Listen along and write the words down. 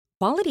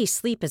Quality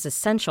sleep is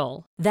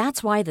essential.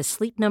 That's why the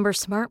Sleep Number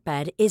Smart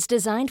Bed is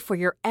designed for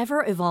your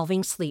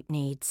ever-evolving sleep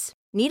needs.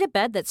 Need a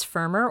bed that's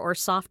firmer or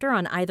softer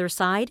on either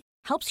side?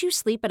 Helps you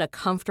sleep at a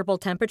comfortable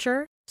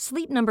temperature?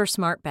 Sleep Number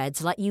Smart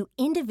Beds let you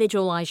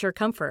individualize your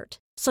comfort,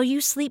 so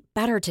you sleep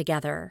better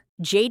together.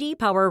 J.D.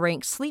 Power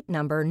ranks Sleep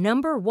Number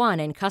number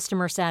 1 in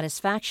customer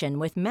satisfaction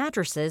with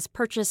mattresses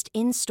purchased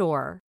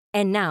in-store.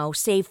 And now,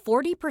 save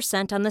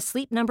 40% on the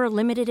Sleep Number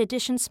Limited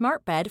Edition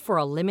Smart Bed for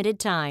a limited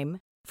time.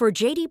 For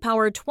J.D.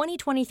 Power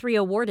 2023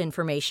 award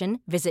information,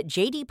 visit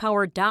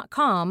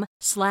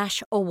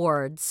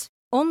jdpower.com/awards.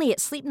 Only at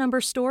Sleep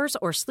Number stores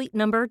or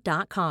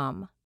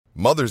sleepnumber.com.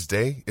 Mother's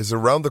Day is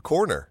around the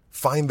corner.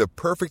 Find the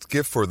perfect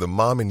gift for the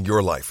mom in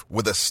your life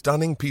with a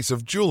stunning piece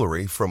of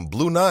jewelry from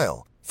Blue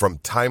Nile. From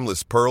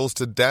timeless pearls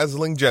to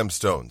dazzling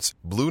gemstones,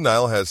 Blue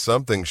Nile has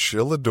something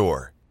she'll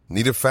adore.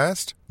 Need it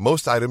fast?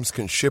 Most items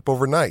can ship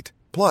overnight.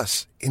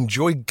 Plus,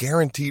 enjoy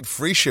guaranteed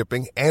free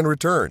shipping and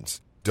returns.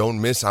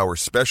 Don't miss our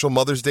special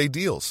Mother's Day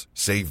deals.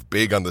 Save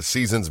big on the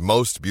season's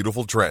most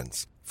beautiful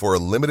trends. For a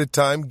limited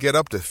time, get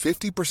up to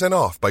 50%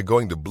 off by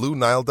going to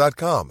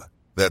BlueNile.com.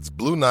 That's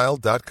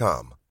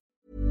BlueNile.com.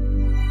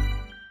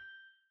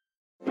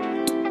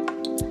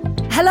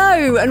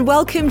 Hello and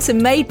welcome to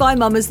Made by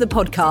Mamas, the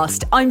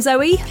podcast. I'm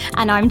Zoe.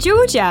 And I'm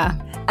Georgia.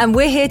 And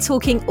we're here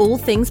talking all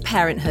things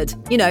parenthood.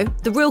 You know,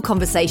 the real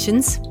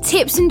conversations.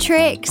 Tips and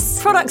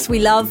tricks. Products we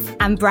love.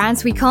 And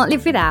brands we can't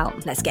live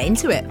without. Let's get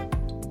into it.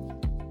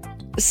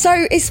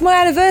 So it's my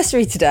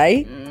anniversary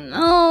today.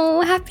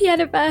 Oh, happy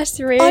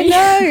anniversary. I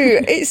know.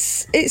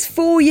 It's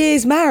 4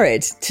 years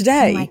married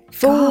today. Oh my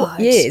 4 God.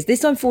 years. This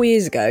time 4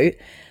 years ago,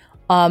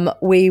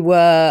 we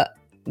were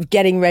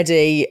getting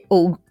ready,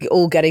 all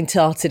getting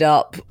tarted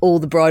up, all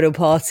the bridal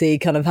party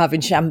kind of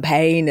having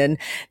champagne and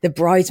the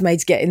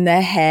bridesmaids getting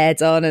their hair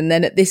done. And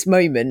then at this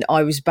moment,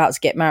 I was about to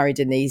get married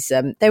in these,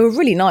 they were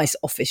really nice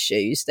office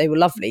shoes. They were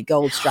lovely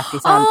gold strappy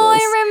sandals. Oh,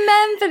 I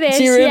remember this.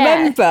 Do you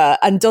remember?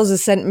 And Dozza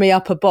sent me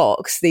up a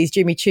box, these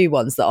Jimmy Choo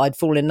ones that I'd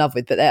fallen in love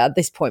with. But at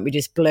this point, we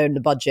just blown the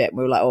budget and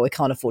we were like, oh, we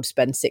can't afford to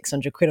spend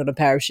 600 quid on a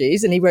pair of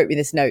shoes. And he wrote me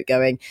this note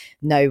going,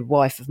 no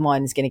wife of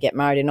mine is going to get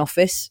married in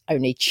office,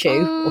 only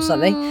Chew or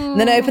something. And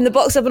then I opened the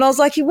box up and I was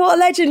like, what a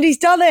legend, he's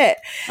done it.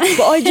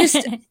 But I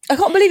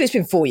can't believe it's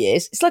been 4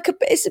 years. It's like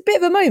it's a bit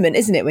of a moment,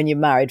 isn't it, when you're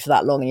married for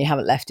that long and you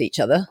haven't left each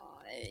other?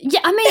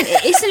 Yeah, I mean,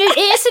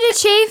 it's an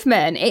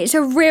achievement. It's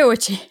a real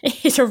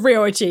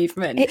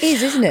achievement. It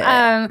is, isn't it?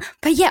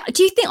 But yeah,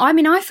 do you think? I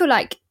mean, I feel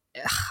like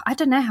I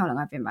don't know how long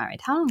I've been married.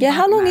 How long? Yeah,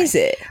 how long is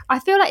it? I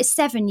feel like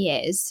 7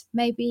 years,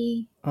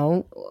 maybe.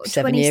 Oh,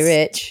 7 year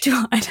itch.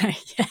 I know.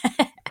 Yeah.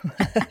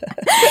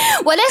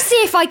 Well, let's see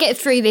if I get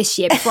through this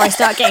year before I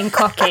start getting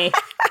cocky.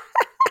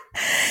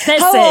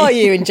 How are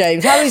you and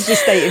James? How is the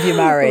state of your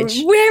marriage?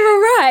 We're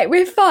all right.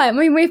 We're fine. I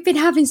mean, we've been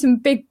having some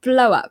big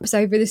blow-ups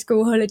over the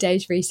school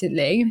holidays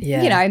recently.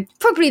 Yeah. You know,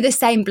 probably the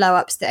same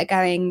blow-ups that are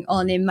going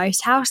on in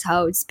most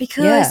households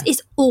because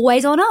it's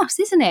always on us,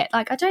 isn't it?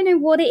 Like, I don't know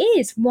what it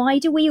is. Why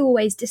do we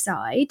always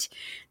decide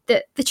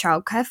that the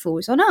childcare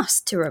falls on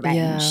us to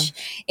arrange?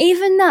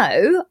 Even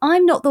though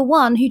I'm not the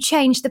one who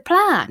changed the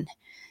plan.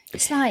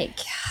 It's like...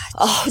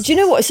 Oh, do you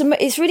know what?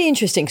 It's really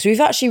interesting because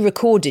we've actually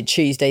recorded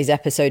Tuesday's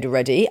episode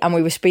already and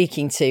we were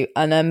speaking to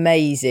an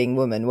amazing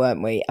woman,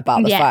 weren't we,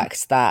 about the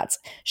fact that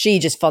she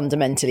just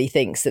fundamentally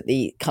thinks that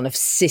the kind of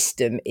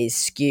system is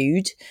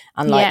skewed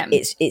and like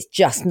it's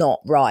just not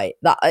right.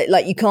 That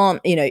like you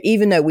can't, you know,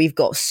 even though we've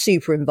got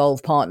super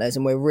involved partners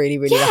and we're really,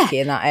 really lucky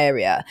in that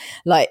area,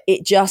 like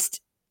it's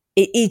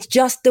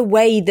just the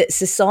way that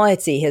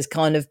society has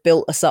kind of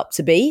built us up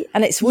to be,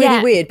 and it's really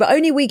weird. But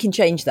only we can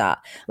change that.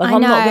 Like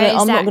I'm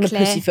not gonna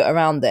pussyfoot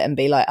around it and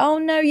be like, oh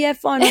no, yeah,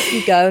 fine, off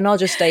you go, and I'll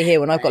just stay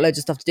here when I've got loads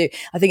of stuff to do.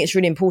 I think it's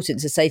really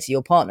important to say to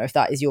your partner, if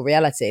that is your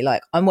reality,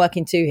 like I'm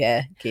working too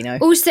here, Kino.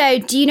 Also,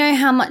 do you know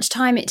how much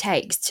time it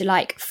takes to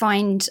like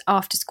find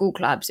after school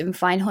clubs and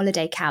find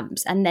holiday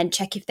camps and then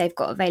check if they've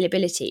got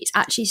availability? It's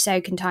actually so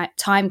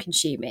time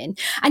consuming.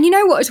 And you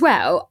know what? As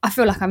well, I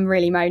feel like I'm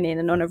really moaning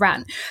and on a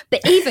rant,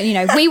 but even. You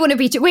know,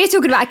 we're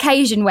talking about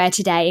occasion wear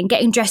today and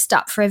getting dressed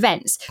up for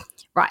events.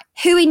 Right.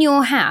 Who in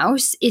your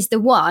house is the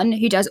one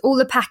who does all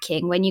the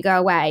packing when you go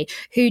away?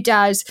 Who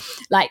does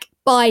like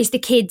buys the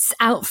kids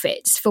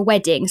outfits for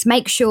weddings?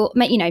 Make sure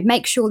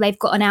they've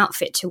got an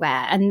outfit to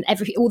wear and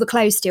all the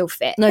clothes still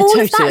fit. No, all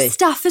totally. of that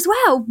stuff as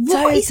well.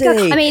 What is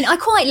I mean, I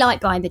quite like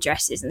buying the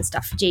dresses and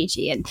stuff for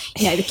Gigi and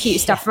you know the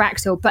cute stuff for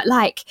Axel, but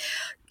like,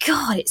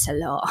 God, it's a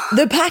lot.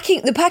 The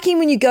packing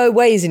when you go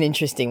away is an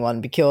interesting one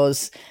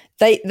because.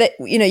 They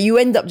you know, you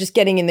end up just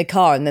getting in the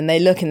car and then they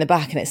look in the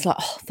back and it's like,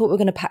 oh, I thought we were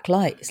going to pack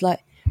light. It's like,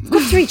 We've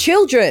got 3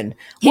 children.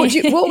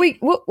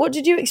 What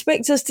did you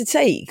expect us to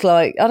take?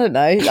 Like, I don't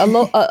know,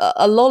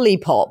 a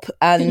lollipop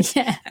and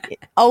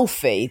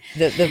Alfie,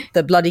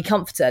 the bloody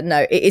comforter.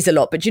 No, it is a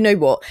lot. But you know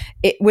what?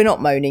 We're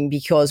not moaning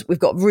because we've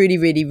got really,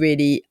 really,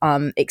 really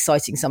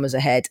exciting summers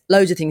ahead.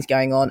 Loads of things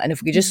going on. And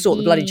if we could just sort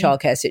the bloody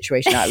childcare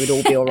situation out, it would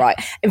all be all right.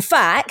 In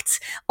fact,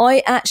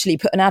 I actually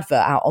put an advert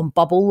out on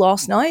Bubble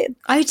last night.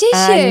 Oh, did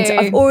and you?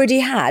 I've already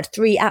had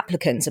 3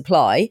 applicants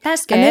apply.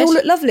 That's good. And they all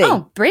look lovely.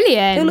 Oh,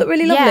 brilliant. They all look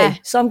really lovely. Yeah.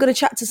 So I'm going to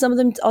chat to some of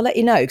them. I'll let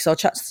you know because I'll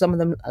chat to some of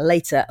them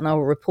later and I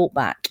will report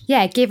back.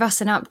 Yeah, give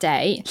us an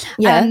update.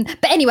 Yeah.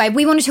 But anyway,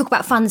 we want to talk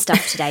about fun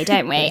stuff today,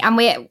 don't we? And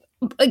we're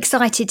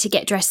excited to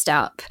get dressed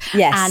up.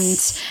 Yes.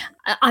 And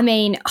I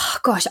mean, oh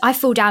gosh, I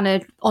fall down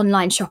an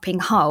online shopping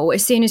hole.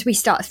 As soon as we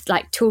start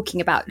like talking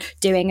about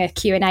doing a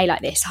Q&A like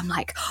this, I'm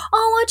like,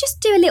 oh, I'll just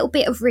do a little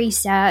bit of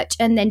research.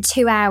 And then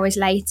 2 hours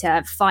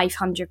later,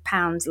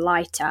 £500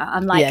 lighter.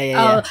 I'm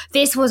like,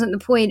 this wasn't the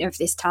point of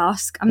this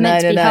task. I'm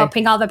meant to be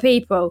helping other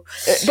people.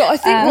 But I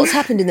think what's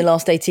happened in the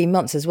last 18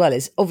 months as well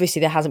is obviously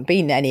there hasn't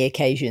been any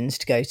occasions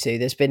to go to.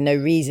 There's been no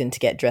reason to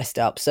get dressed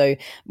up. So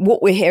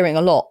what we're hearing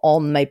a lot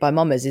on Made by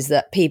Mamas is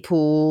that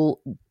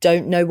people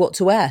don't know what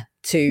to wear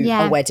to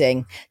a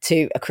wedding,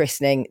 to a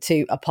christening,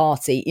 to a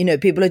party. You know,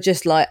 people are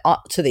just like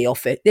up to the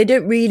office. They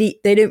don't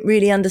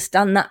really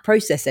understand that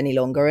process any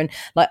longer. And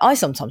like, I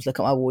sometimes look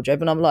at my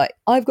wardrobe and I'm like,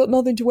 I've got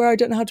nothing to wear. I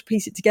don't know how to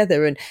piece it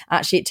together. And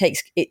actually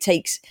it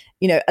takes,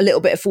 you know, a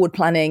little bit of forward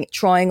planning,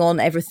 trying on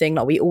everything.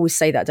 Like we always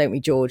say that, don't we,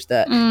 George,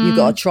 that you've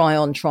got to try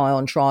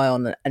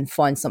on and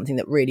find something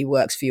that really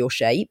works for your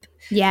shape.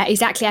 Yeah,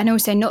 exactly. And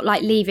also not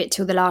like leave it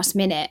till the last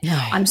minute. No.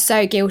 I'm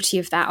so guilty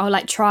of that. I'll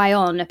like try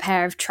on a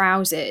pair of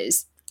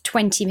trousers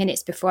 20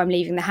 minutes before I'm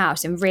leaving the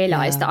house and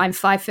realise that I'm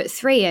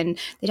 5'3" and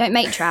they don't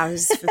make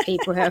trousers for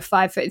people who are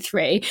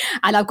 5'3".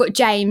 And I've got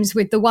James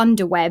with the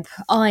Wonder Web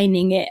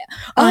ironing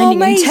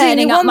and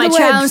turning up my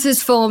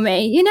trousers for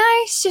me. You know,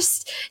 it's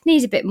just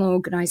needs a bit more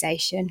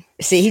organisation.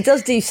 See, he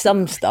does do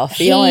some stuff.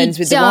 He irons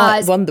with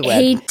the Wonder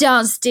Web. He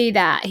does do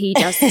that. He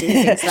does do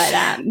things like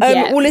that.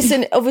 Well,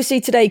 listen, obviously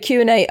today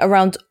Q&A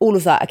around all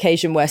of that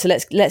occasion wear. So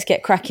let's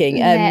get cracking.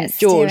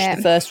 George,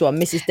 the first one,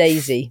 Mrs.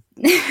 Daisy.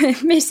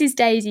 Mrs.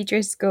 Daisy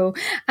Driscoll.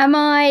 Am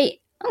I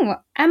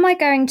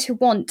going to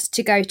want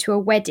to go to a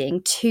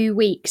wedding 2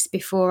 weeks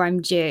before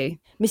I'm due?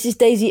 Mrs.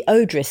 Daisy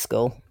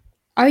O'Driscoll.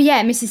 Oh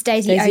yeah, Mrs.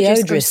 Daisy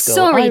O'Driscoll.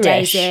 Sorry,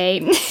 Irish.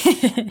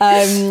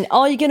 Daisy.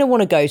 Are you going to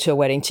want to go to a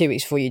wedding 2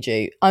 weeks before you're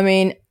due? I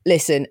mean,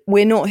 listen,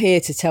 we're not here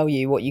to tell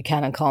you what you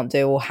can and can't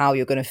do or how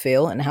you're going to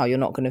feel and how you're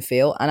not going to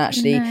feel. And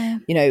actually,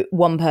 you know,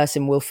 one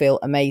person will feel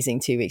amazing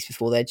 2 weeks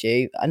before they're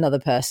due. Another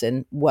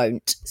person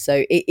won't.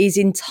 So it is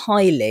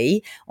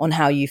entirely on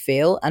how you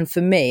feel. And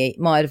for me,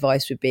 my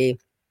advice would be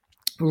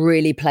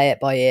really play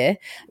it by ear.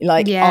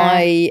 Like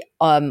I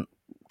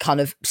kind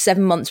of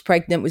 7 months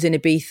pregnant, was in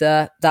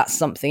Ibiza. That's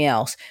something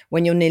else.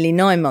 When you're nearly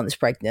 9 months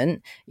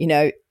pregnant, you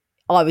know,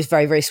 I was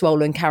very, very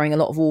swollen, carrying a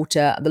lot of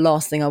water. The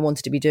last thing I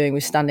wanted to be doing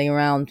was standing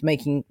around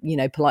making, you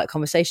know, polite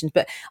conversations.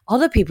 But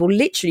other people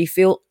literally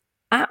feel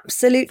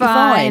absolutely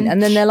fine.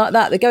 And then they're like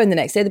that. They go in the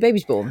next day, the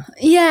baby's born.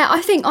 Yeah,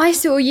 I think I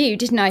saw you,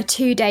 didn't I,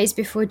 2 days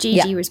before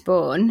Gigi was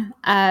born.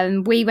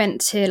 We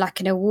went to like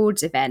an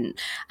awards event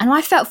and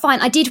I felt fine.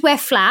 I did wear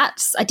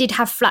flats. I did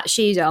have flat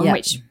shoes on,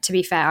 which to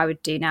be fair, I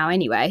would do now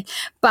anyway.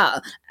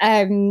 But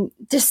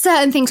just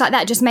certain things like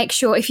that, just make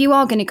sure if you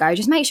are going to go,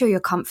 just make sure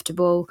you're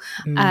comfortable.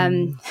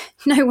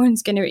 No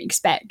one's going to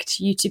expect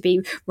you to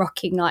be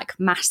rocking like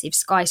massive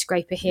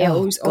skyscraper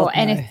heels or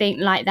anything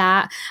like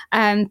that.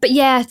 But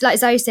yeah, like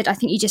Zoe said, I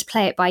think you just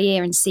play it by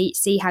ear and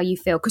see how you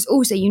feel, because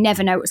also you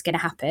never know what's going to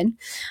happen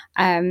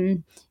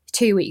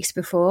 2 weeks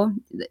before,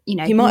 you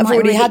know, you might have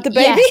already had the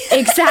baby. Yeah,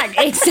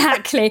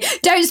 exactly.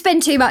 Don't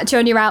spend too much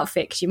on your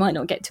outfit because you might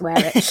not get to wear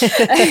it.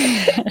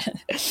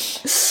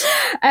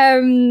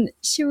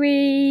 Should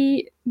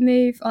we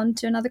move on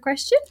to another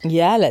question?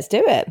 Yeah, let's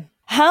do it.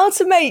 How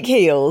to make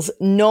heels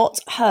not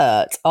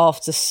hurt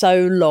after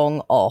so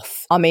long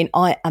off. I mean,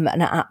 I am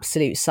an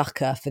absolute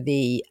sucker for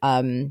the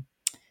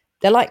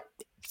they're like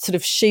sort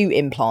of shoe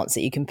implants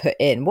that you can put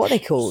in. What are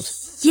they called?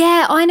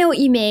 Yeah, I know what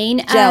you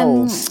mean.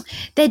 Gels.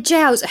 They're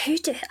gels. I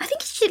think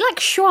it's like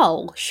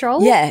Scholl.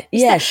 Scholl?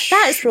 Yeah.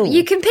 Scholl.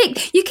 You can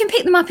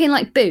pick them up in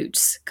like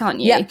Boots, can't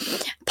you? Yeah.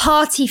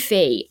 Party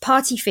feet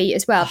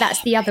as well.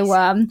 That's the other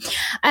one.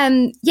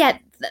 Yeah,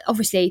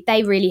 obviously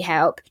they really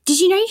help. Did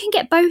you know you can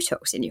get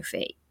Botox in your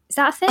feet? Is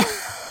that a thing?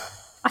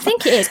 I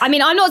think it is. I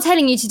mean, I'm not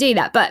telling you to do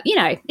that, but, you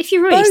know, if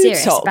you're really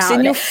serious about Botox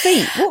in your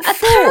feet? What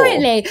for?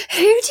 Apparently,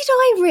 who did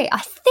I read? I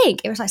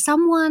think it was like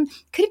someone,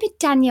 could have been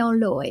Danielle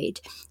Lloyd,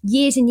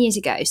 years and years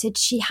ago, said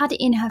she had it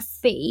in her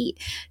feet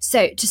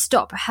so to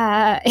stop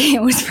her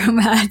heels from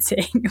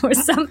hurting or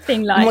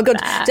something like that. Oh my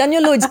God,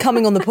 Danielle Lloyd's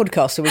coming on the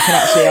podcast so we can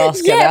actually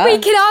ask her that. Yeah, we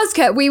can ask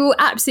her. We will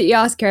absolutely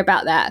ask her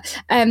about that.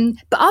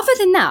 But other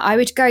than that, I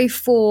would go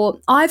for,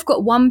 I've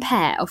got one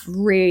pair of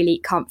really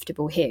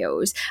comfortable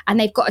heels and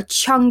they've got a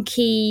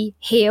chunky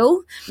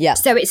heel. Yeah.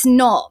 So it's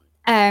not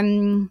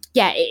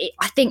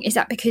I think is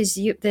that because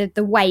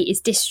the weight is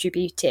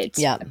distributed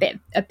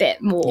a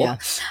bit more.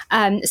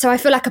 So I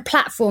feel like a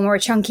platform or a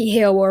chunky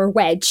heel or a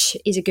wedge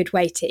is a good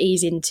way to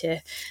ease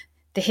into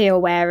the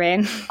heel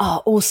wearing.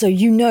 Also,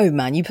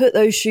 man, you put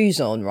those shoes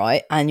on,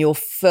 right, and your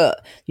foot,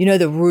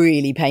 the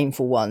really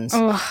painful ones,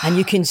 and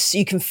you can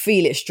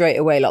feel it straight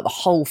away, like the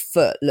whole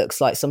foot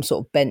looks like some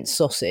sort of bent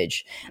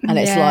sausage, and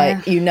it's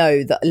like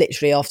that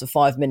literally after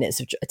 5 minutes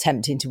of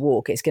attempting to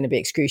walk, it's going to be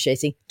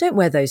excruciating. Don't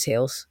wear those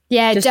heels.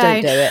 Yeah, just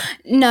don't do it.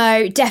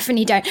 No,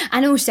 definitely don't.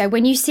 And also,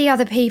 when you see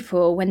other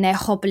people when they're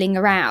hobbling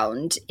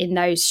around in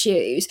those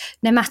shoes,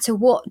 no matter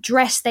what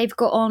dress they've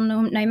got on,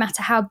 no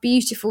matter how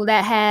beautiful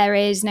their hair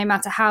is, no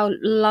matter how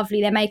lovely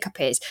their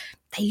makeup is,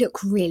 they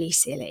look really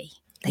silly.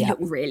 They look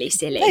really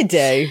silly. They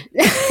do.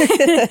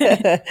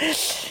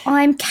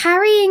 I'm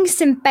carrying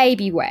some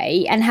baby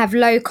weight and have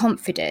low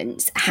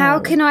confidence. How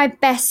can I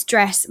best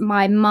dress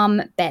my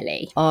mum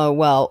belly? Oh,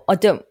 well, I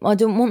don't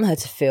want her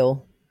to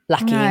feel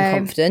lacking in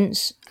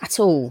confidence at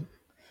all.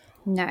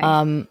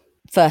 No.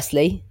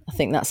 Firstly, I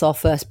think that's our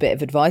first bit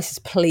of advice is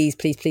please,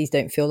 please, please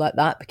don't feel like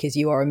that, because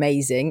you are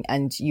amazing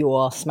and you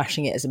are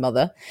smashing it as a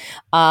mother.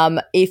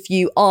 If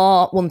you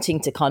are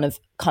wanting to kind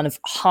of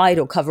hide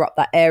or cover up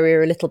that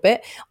area a little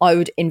bit, I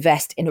would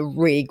invest in a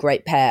really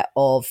great pair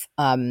of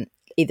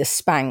either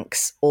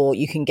Spanx, or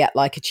you can get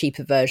like a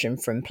cheaper version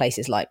from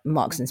places like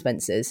Marks and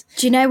Spencer's.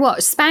 Do you know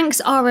what?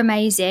 Spanx are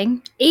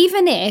amazing.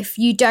 Even if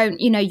you don't,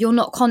 you're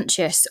not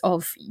conscious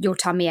of your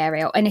tummy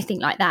area or anything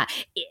like that.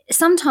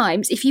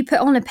 Sometimes if you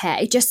put on a pair,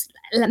 it just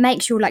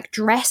makes your like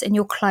dress and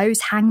your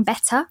clothes hang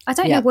better. I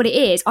don't know what it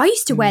is. I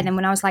used to wear them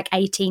when I was like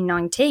 18,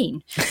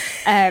 19.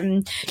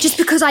 Just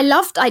because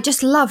I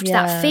just loved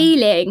that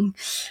feeling.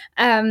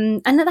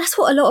 And that's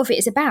what a lot of it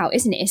is about,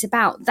 isn't it? It's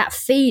about that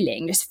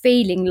feeling, just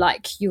feeling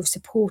like you're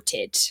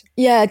supported.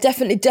 Yeah,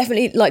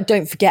 definitely. Like,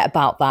 don't forget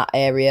about that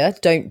area.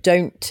 Don't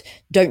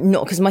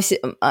not, because my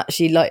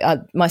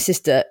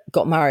sister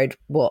got married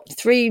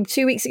 2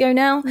 weeks ago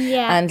now.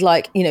 Yeah,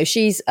 and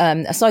she's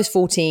a size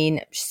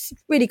 14. She's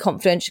really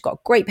confident. She's got a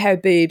great pair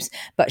of boobs,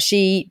 but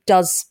she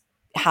does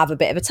have a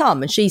bit of a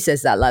tum, and she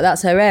says that like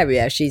that's her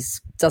area. She's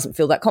doesn't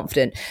feel that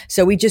confident,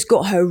 so we just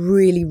got her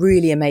really,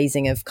 really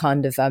amazing of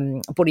kind of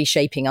body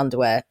shaping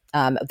underwear.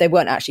 They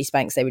weren't actually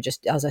Spanx, they were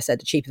just, as I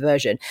said, a cheaper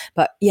version,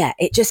 but yeah,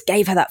 it just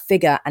gave her that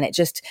figure, and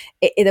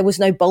there was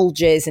no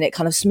bulges, and it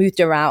kind of smoothed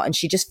her out, and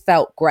she just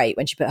felt great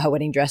when she put her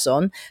wedding dress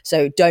on.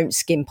 So don't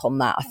skimp on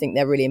that. I think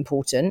they're really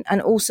important.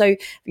 And also,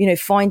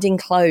 finding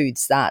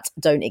clothes that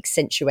don't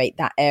accentuate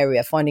that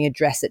area, finding a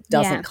dress that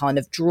doesn't kind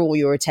of draw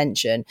your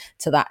attention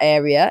to that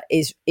area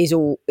is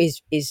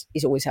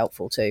always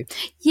helpful too.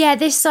 Yeah,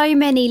 there's so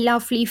many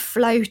lovely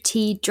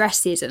floaty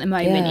dresses at the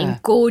moment in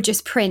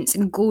gorgeous prints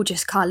and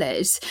gorgeous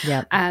colours.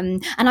 Yeah.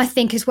 And I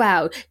think as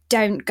well,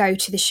 don't go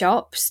to the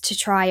shops to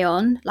try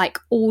on, like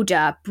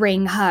order,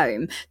 bring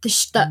home.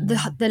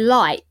 The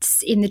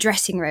lights in the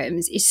dressing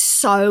rooms is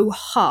so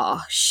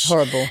harsh.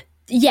 Horrible.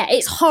 Yeah,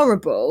 it's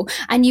horrible.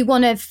 And you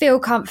want to feel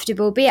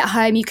comfortable, be at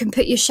home. You can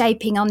put your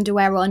shaping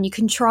underwear on. You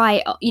can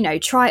try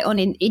it on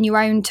in your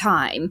own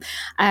time.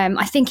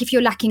 I think if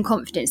you're lacking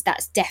confidence,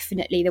 that's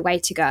definitely the way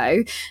to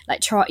go.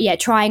 Like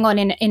trying on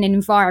in an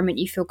environment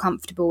you feel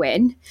comfortable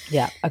in.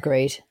 Yeah,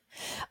 agreed.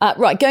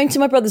 Right, going to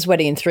my brother's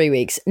wedding in 3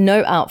 weeks.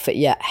 No outfit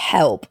yet.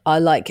 Help. I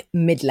like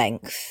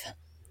mid-length.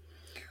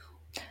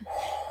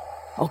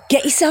 Oh,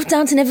 get yourself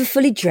down to never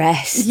fully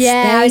dressed.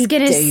 Yeah, I was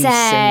going to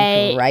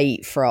say. Some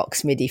great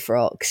frocks, midi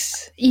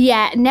frocks.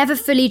 Yeah, never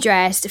fully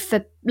dressed,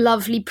 for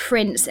lovely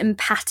prints and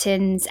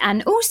patterns.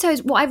 And also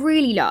what I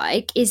really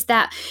like is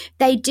that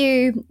they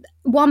do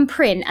one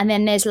print and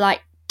then there's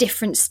like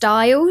different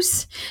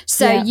styles,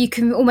 so you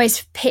can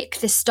almost pick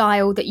the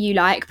style that you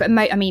like, but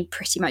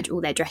pretty much all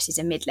their dresses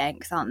are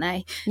mid-length, aren't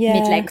they?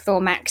 Mid-length or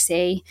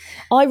maxi.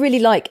 I really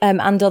like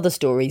And Other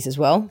Stories as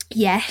well.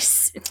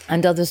 Yes,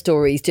 And Other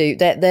Stories do.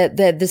 They're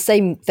the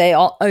same. They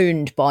are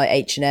owned by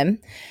H&M,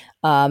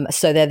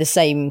 so they're the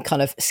same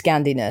kind of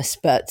Scandiness,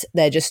 but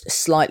they're just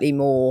slightly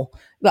more,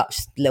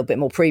 just a little bit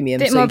more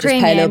premium. Pay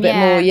a little bit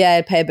more.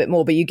 Yeah, pay a bit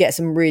more, but you get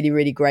some really,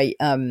 really great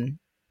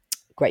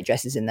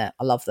dresses in there.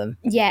 I love them.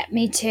 Yeah,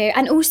 me too.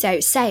 And also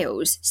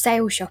sale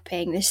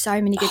shopping. There's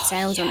so many good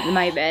sales on at the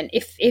moment.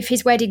 If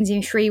his wedding's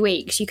in 3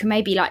 weeks, you can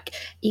maybe like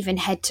even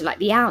head to like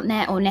the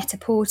Outnet or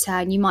Net-a-Porter,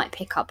 and you might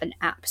pick up an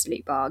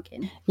absolute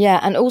bargain. Yeah,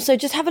 and also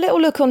just have a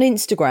little look on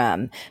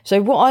Instagram.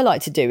 So what I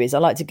like to do is I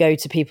like to go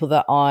to people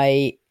that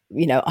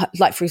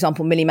like for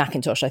example, Millie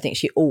McIntosh, I think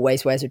she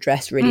always wears a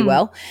dress really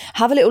well.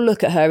 Have a little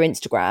look at her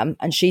Instagram,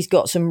 and she's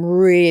got some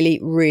really,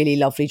 really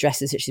lovely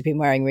dresses that she's been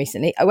wearing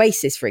recently.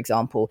 Oasis, for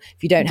example,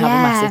 if you don't have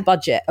a massive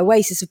budget,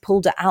 Oasis have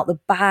pulled it out the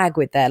bag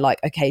with their like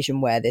occasion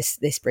wear this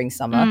spring,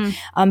 summer.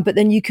 But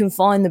then you can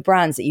find the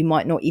brands that you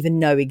might not even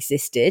know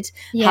existed.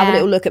 Have a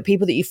little look at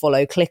people that you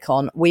follow, click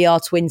on We Are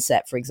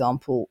Twinset, for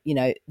example.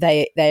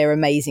 They are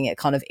amazing at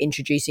kind of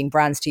introducing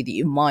brands to you that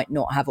you might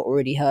not have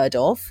already heard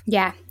of.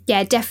 Yeah,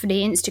 Yeah,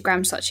 definitely.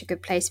 Instagram's such a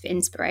good place for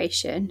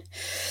inspiration.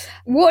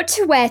 What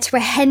to wear to a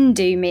hen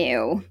do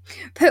meal?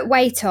 Put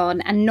weight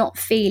on and not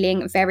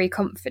feeling very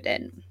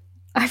confident.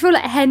 I feel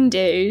like hen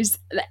do's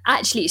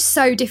actually it's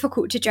so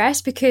difficult to dress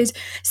because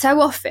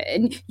so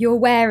often you're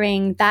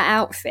wearing that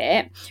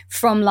outfit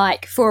from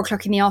like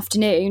 4:00 in the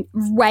afternoon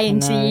way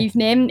into the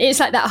evening. It's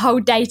like that whole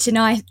day to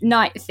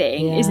night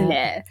thing, isn't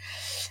it?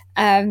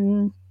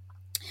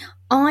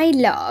 I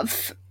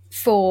love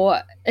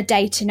for a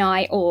day to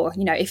night, or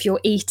you know, if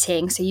you're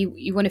eating, so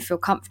you want to feel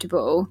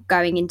comfortable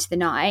going into the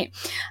night,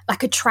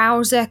 like a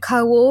trouser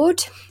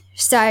cord.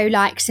 So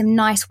like some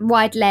nice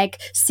wide leg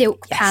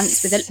silk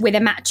pants with a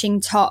matching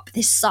top.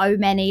 There's so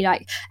many,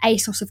 like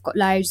ASOS have got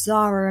loads,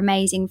 Zara are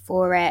amazing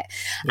for it.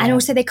 Yeah. And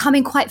also they come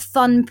in quite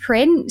fun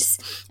prints.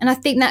 And I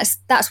think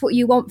that's what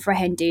you want for a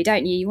hen do,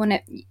 don't you? You want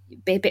it to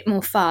be a bit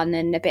more fun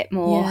and a bit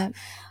more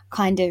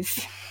kind of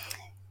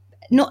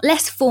not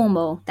less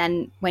formal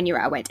than when you're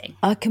at a wedding.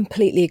 I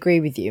completely agree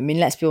with you. I mean,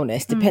 let's be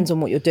honest, depends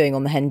on what you're doing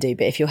on the hen do,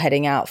 but if you're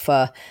heading out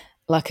for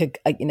like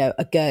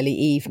a girly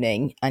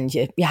evening and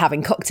you're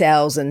having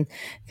cocktails and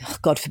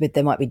God forbid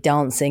there might be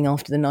dancing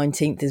after the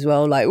 19th as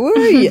well, like woo,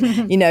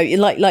 you know,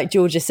 like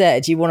Georgia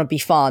said, you want to be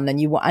fun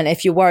and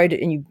if you're worried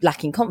and you're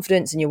lacking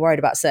confidence and you're worried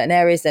about certain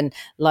areas, then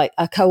like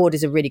a cord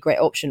is a really great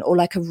option, or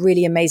like a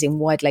really amazing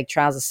wide leg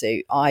trouser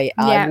suit. I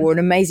wore an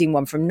amazing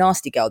one from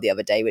Nasty Girl the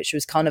other day, which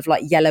was kind of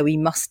like yellowy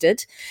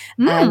mustard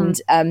and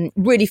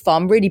really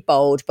fun, really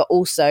bold, but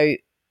also,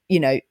 you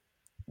know,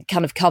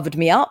 kind of covered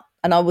me up.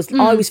 And I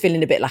was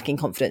feeling a bit lacking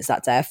confidence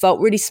that day. I felt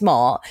really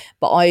smart,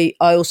 but I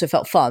also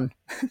felt fun.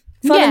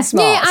 And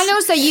smart. Yeah, and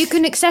also you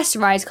can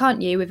accessorize,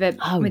 can't you, with a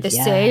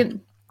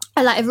suit?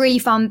 I like a really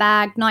fun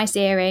bag, nice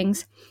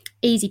earrings,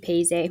 easy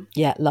peasy.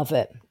 Yeah, love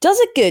it. Does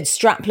a good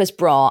strapless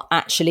bra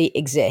actually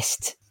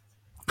exist?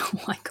 Oh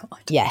my God.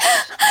 Yes.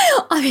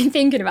 I've been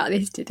thinking about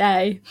this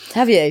today.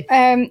 Have you?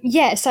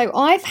 Yeah, so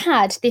I've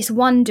had this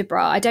Wonder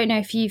bra. I don't know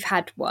if you've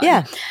had one.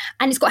 Yeah.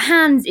 And it's got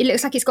hands, it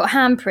looks like it's got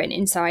handprint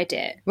inside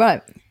it.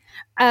 Right.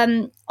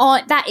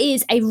 That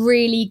is a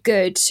really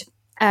good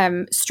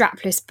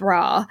strapless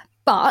bra,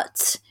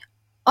 but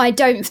I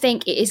don't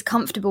think it is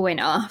comfortable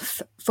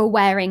enough for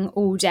wearing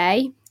all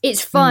day.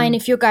 It's fine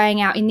if you're going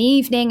out in the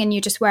evening and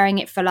you're just wearing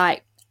it for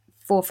like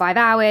 4 or 5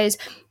 hours,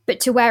 but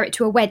to wear it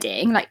to a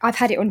wedding, like I've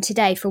had it on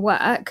today for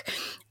work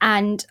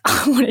and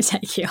I want to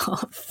take it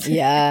off.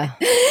 Yeah.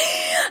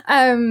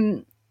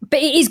 But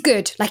it is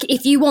good. Like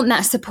if you want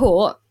that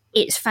support,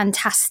 it's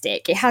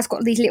fantastic. It has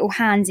got these little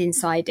hands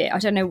inside it. I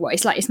don't know what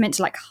it's like. It's meant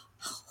to like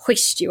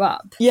hoist you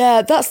up.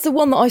 Yeah, that's the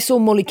one that I saw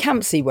Molly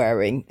Campsey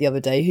wearing the other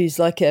day, who's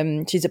like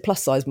she's a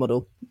plus size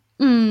model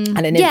and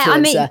an influencer. I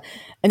mean,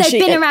 and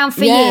they've been around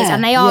for years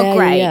and they are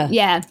great.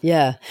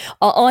 Yeah.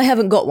 I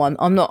haven't got one.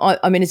 I'm not.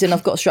 I mean, as in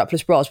I've got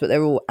strapless bras, but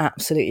they're all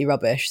absolutely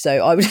rubbish.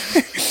 So I would.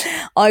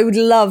 I would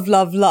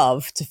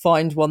love to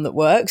find one that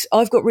works.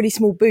 I've got really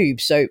small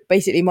boobs, so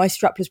basically my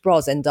strapless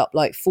bras end up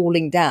like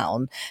falling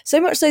down. So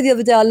much so the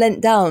other day I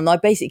leant down and I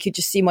basically could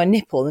just see my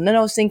nipple. And then I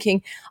was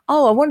thinking,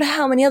 oh, I wonder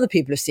how many other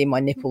people have seen my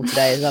nipple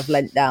today as I've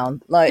leant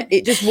down. Like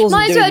it just wasn't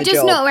Might as doing well the just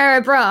job. not wear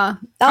a bra.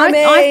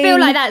 I feel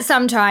like that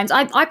sometimes.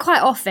 I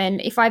quite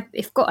often, if I've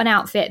got an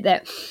outfit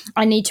that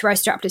I need to wear a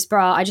strapless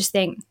bra, I just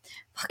think,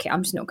 fuck it,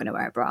 I'm just not going to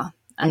wear a bra.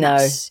 And no,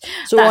 it's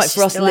all right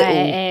for us little.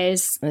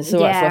 It's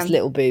all right for us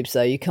little boobs,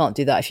 though. You can't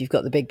do that if you've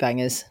got the big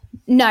bangers.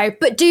 No,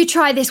 but do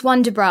try this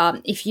Wonder bra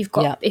if you've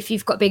got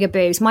bigger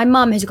boobs. My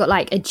mum has got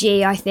like a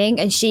G, I think,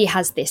 and she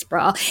has this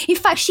bra. In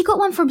fact, she got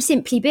one from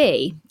Simply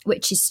Be,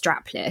 which is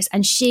strapless,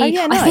 and nice.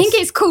 I think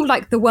it's called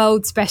like the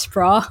world's best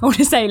bra. I want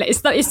to say like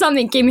it's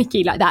something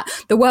gimmicky like that,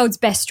 the world's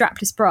best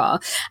strapless bra,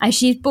 and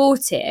she's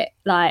bought it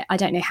like I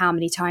don't know how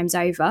many times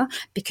over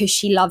because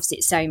she loves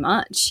it so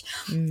much.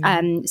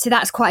 So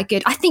that's quite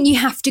good. I think you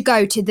have to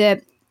go to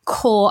the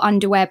core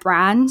underwear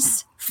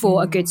brands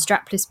for a good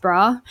strapless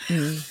bra.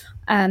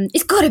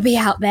 It's got to be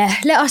out there.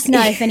 Let us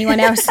know if anyone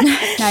else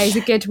knows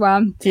a good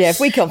one. Yeah, if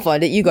we can't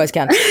find it, you guys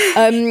can.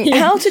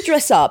 How to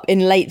dress up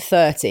in late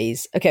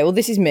 30s. Okay, well,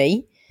 this is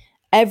me.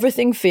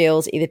 Everything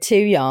feels either too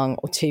young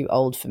or too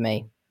old for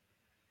me.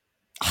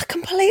 I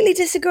completely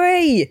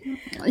disagree.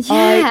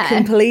 Yeah. I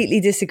completely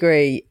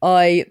disagree.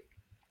 I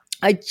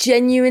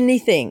genuinely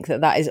think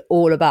that is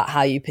all about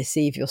how you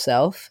perceive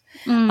yourself.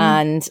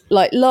 And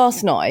like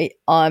last night,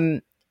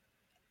 we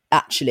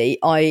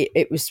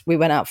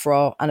went out for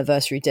our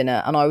anniversary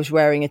dinner and I was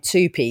wearing a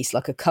 2-piece,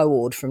 like a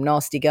cord from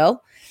Nasty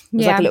Girl. It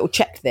was like a little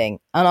check thing.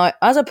 And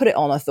as I put it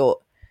on, I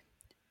thought,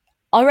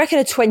 I reckon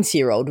a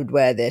 20-year-old would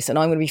wear this and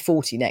I'm going to be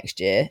 40 next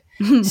year.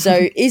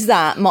 So is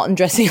that mutton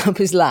dressing up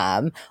as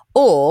lamb,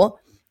 or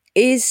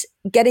is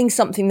getting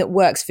something that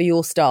works for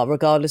your style,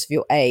 regardless of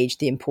your age,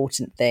 the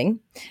important thing?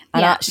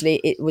 And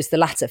actually, it was the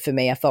latter for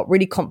me. I felt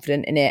really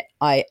confident in it.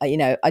 I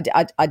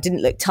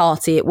didn't look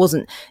tarty. It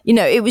wasn't,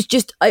 it was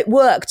just, it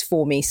worked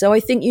for me. So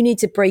I think you need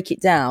to break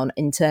it down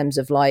in terms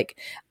of like,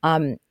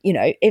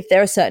 if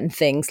there are certain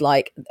things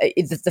like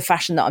the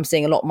fashion that I'm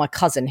seeing a lot, my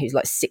cousin who's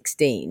like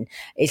 16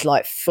 is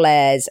like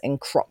flares and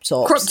crop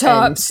tops. Crop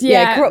tops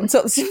and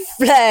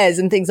flares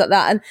and things like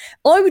that. And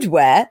I would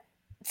wear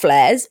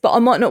flares, but I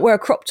might not wear a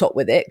crop top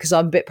with it because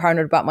I'm a bit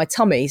paranoid about my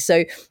tummy.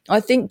 So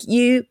I think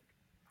you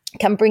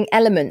can bring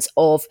elements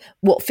of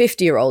what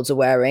 50-year-olds are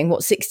wearing,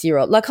 what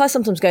 60-year-old. Like I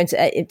sometimes go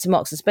into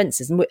Marks and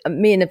Spencer's, and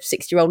me and a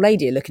 60-year-old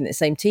lady are looking at the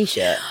same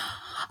T-shirt.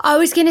 I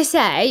was going to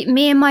say,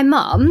 me and my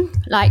mum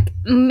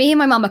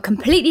are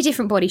completely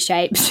different body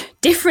shapes,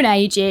 different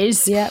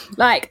ages,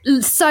 like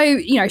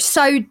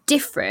so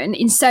different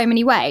in so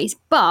many ways,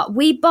 but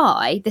we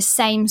buy the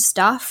same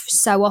stuff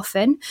so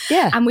often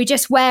and we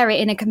just wear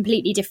it in a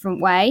completely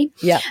different way.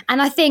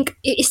 And I think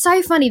it's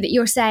so funny that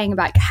you're saying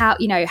about how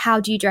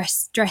do you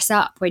dress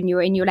up when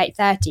you're in your late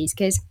 30s,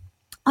 because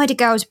I had a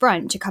girls'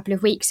 brunch a couple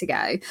of weeks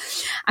ago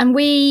and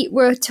we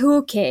were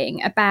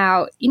talking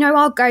about,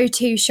 our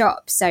go-to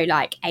shops. So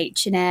like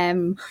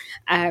H&M,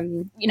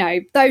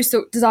 those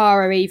sorts,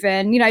 Zara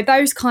even,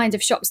 those kinds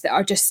of shops that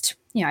are just,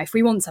 if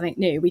we want something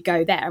new, we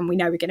go there and we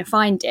know we're going to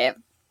find it.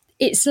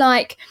 It's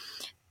like,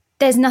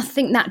 there's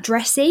nothing that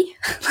dressy.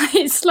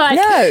 It's like,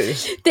 no.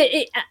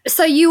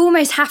 So you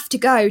almost have to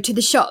go to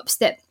the shops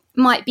that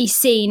might be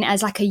seen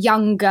as like a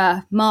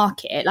younger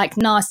market, like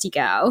Nasty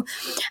Girl,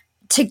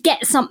 to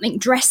get something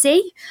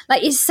dressy.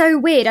 Like, it's so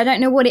weird. I don't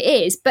know what it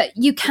is, but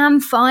you can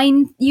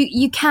find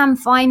you can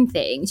find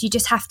things. You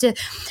just have to,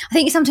 I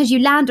think sometimes you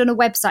land on a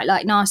website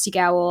like Nasty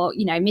Girl or,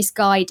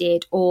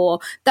 Misguided or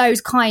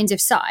those kinds of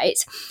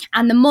sites,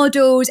 and the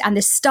models and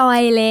the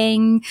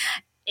styling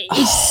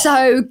is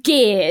so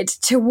geared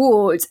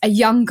towards a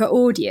younger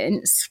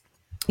audience.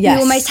 Yes.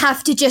 You almost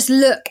have to just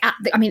look at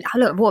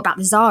what about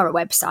the Zara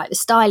website, the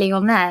styling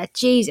on there?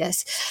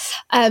 Jesus.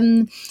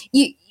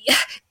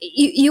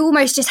 You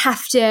almost just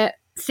have to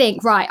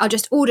think, right, I'll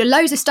just order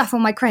loads of stuff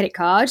on my credit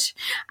card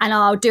and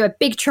I'll do a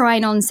big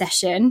trying on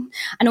session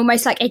and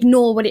almost like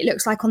ignore what it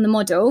looks like on the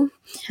model.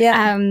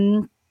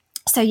 I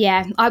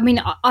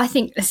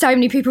think so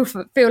many people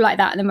feel like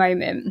that at the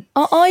moment.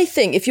 I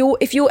think if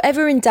you're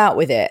ever in doubt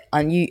with it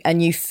and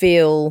you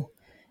feel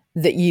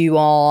that you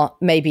are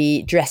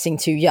maybe dressing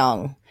too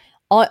young,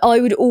 I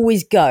would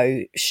always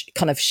go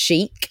kind of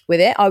chic with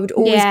it. I would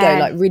always go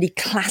like really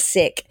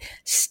classic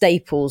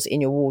staples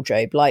in your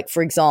wardrobe. Like,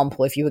 for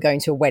example, if you were going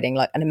to a wedding,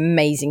 like an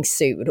amazing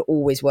suit would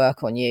always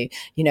work on you.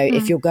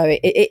 If you're going,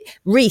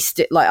 Reiss,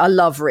 like I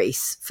love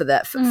Reiss for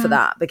that, for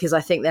that, because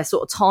I think they're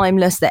sort of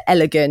timeless, they're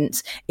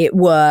elegant, it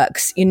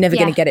works. You're never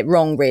going to get it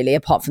wrong, really,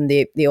 apart from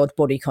the odd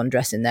bodycon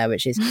dress in there,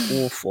 which is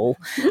awful.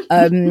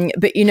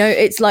 But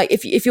it's like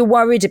if you're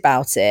worried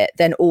about it,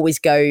 then always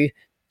go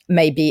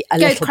maybe a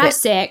little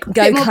classic, bit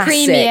bit more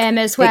premium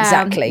as well.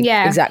 Exactly.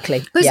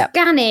 Because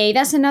Ganni,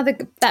 that's another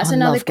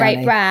great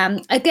Ganni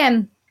brand.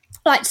 Again,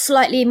 like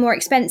slightly more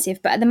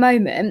expensive, but at the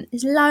moment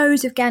there's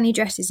loads of Ganni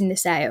dresses in the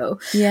sale.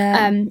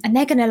 And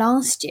they're going to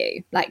last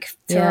you like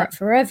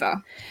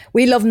forever.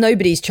 We love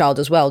Nobody's Child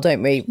as well,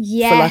 don't we?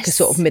 Yes. For like a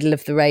sort of middle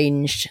of the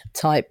range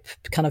type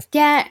kind of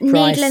price.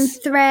 Needle and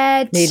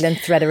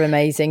Thread are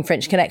amazing.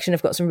 French Connection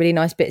have got some really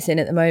nice bits in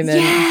at the moment.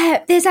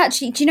 Yeah, there's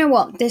actually, do you know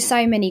what? There's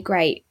so many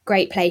great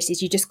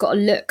places. You just got to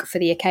look for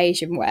the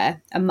occasion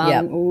wear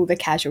among all the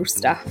casual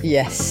stuff.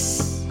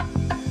 Yes.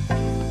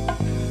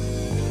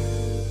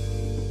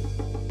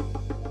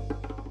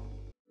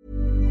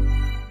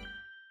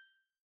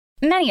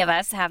 Many of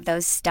us have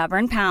those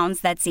stubborn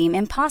pounds that seem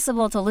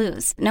impossible to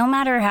lose, no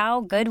matter how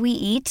good we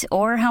eat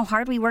or how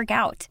hard we work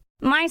out.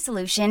 My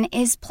solution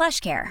is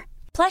PlushCare.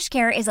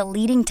 PlushCare is a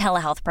leading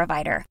telehealth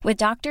provider with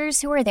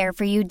doctors who are there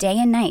for you day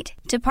and night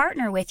to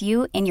partner with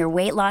you in your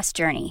weight loss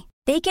journey.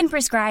 They can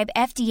prescribe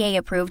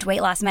FDA-approved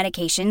weight loss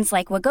medications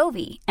like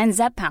Wegovy and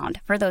Zepbound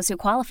for those who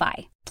qualify.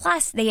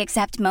 Plus, they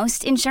accept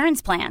most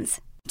insurance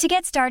plans. To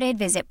get started,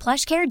 visit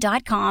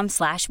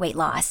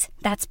plushcare.com/weightloss.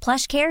 That's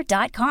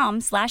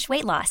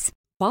plushcare.com/weightloss.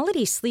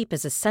 Quality sleep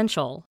is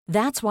essential.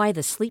 That's why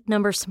the Sleep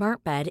Number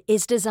Smart Bed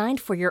is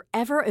designed for your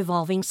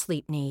ever-evolving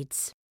sleep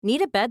needs.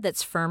 Need a bed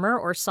that's firmer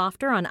or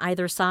softer on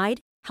either side?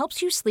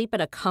 Helps you sleep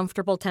at a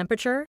comfortable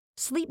temperature?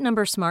 Sleep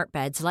Number Smart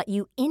Beds let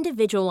you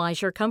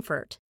individualize your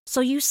comfort, so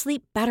you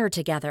sleep better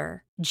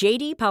together.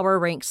 J.D. Power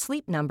ranks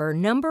Sleep Number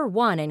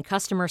 #1 in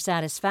customer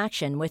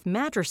satisfaction with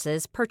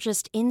mattresses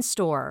purchased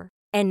in-store.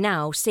 And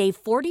now, save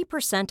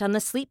 40% on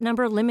the Sleep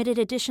Number Limited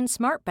Edition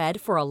Smart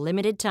Bed for a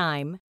limited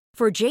time.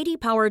 For J.D.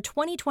 Power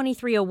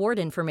 2023 award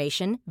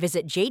information,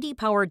 visit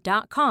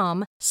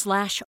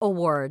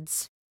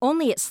jdpower.com/awards.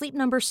 Only at Sleep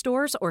Number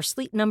stores or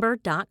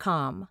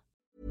sleepnumber.com.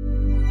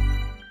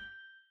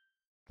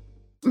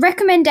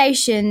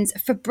 Recommendations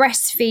for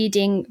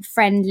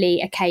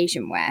breastfeeding-friendly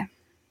occasion wear.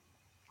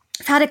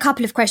 I've had a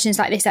couple of questions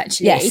like this,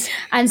 actually. Yes.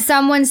 And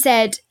someone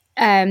said,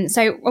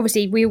 So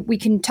obviously we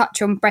can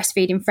touch on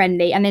breastfeeding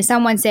friendly, and then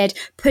someone said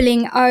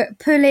pulling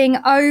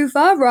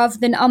over rather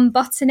than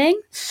unbuttoning.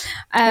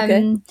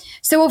 Okay.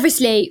 So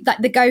obviously, like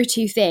the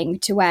go-to thing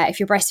to wear if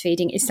you're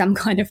breastfeeding is some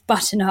kind of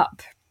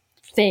button-up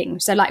thing.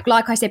 So like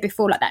I said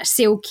before, like that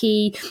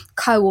silky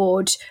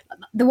cord,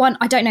 the one,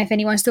 I don't know if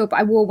anyone saw, but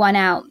I wore one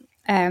out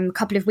a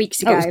couple of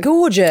weeks ago. Oh, it was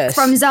gorgeous.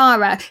 From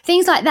Zara.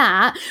 Things like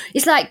that.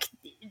 It's like,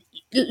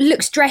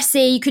 looks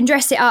dressy, you can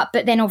dress it up,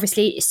 but then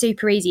obviously it's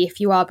super easy if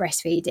you are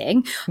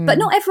breastfeeding. But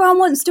not everyone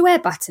wants to wear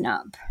button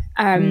up.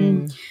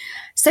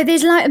 So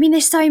there's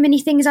there's so many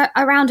things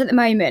around at the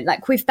moment,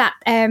 like with that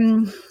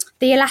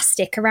the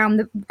elastic around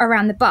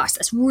the bust,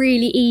 that's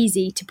really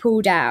easy to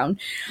pull down.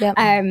 Yep.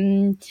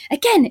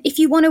 Again, if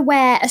you want to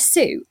wear a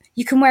suit,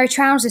 you can wear a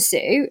trouser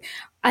suit.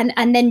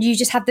 And then you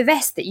just have the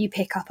vest that you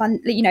pick up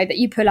on, that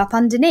you pull up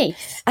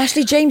underneath.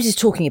 Ashley James is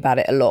talking about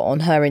it a lot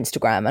on her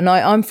Instagram, and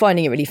I'm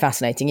finding it really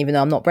fascinating, even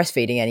though I'm not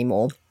breastfeeding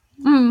anymore.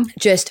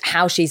 Just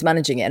how she's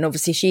managing it, and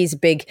obviously she's a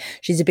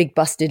big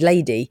busted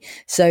lady,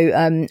 so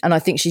and I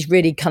think she's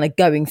really kind of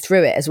going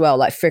through it as well,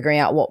 like figuring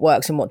out what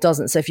works and what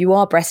doesn't. So if you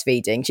are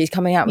breastfeeding, she's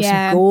coming out with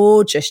some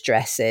gorgeous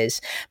dresses,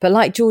 but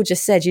like Georgia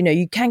said,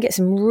 you can get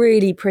some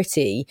really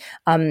pretty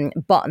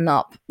button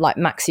up like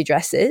maxi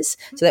dresses,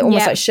 so they're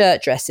almost like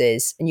shirt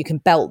dresses, and you can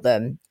belt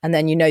them, and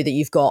then that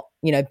you've got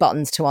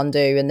buttons to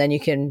undo, and then you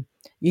can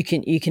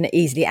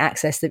easily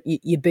access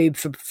your boob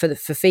for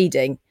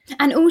feeding.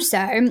 And also,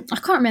 I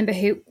can't remember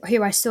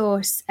who I saw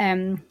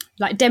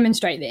like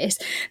demonstrate this,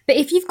 but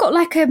if you've got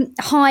like a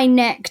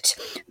high-necked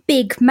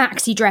big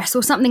maxi dress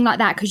or something like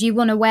that, because you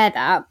want to wear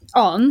that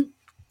on,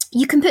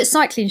 you can put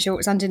cycling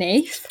shorts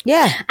underneath.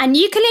 Yeah. And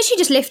you can literally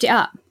just lift it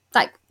up.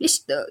 Like, what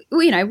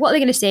are they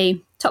going to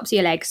see? Tops of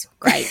your legs.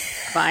 Great.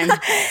 Fine.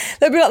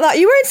 They'll be like that. Are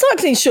you wearing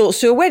cycling shorts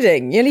to a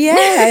wedding? You're like, yeah,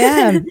 I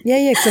am.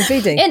 Yeah, because I'm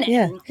feeding.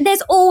 And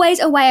there's always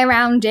a way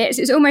around it.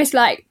 So it's almost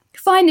like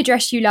find the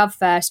dress you love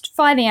first,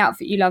 find the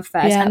outfit you love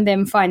first, and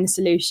then find the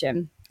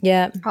solution.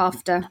 Yeah.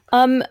 After.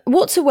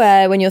 What to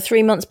wear when you're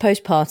 3 months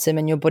postpartum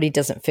and your body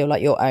doesn't feel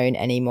like your own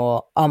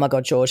anymore? Oh my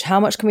God, George,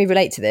 how much can we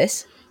relate to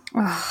this?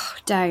 Oh,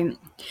 don't.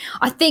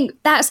 I think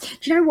that's,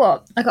 do you know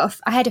what?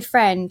 I had a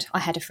friend,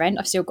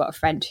 I've still got a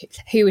friend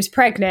who was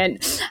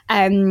pregnant.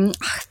 I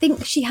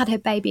think she had her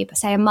baby,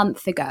 say, a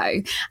month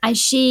ago, and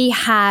she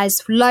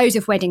has loads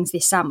of weddings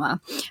this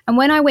summer. And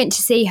when I went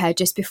to see her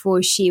just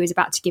before she was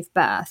about to give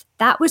birth,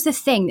 that was the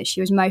thing that she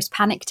was most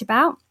panicked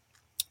about,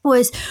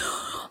 was,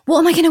 what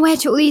am I going to wear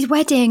to all these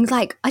weddings?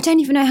 Like, I don't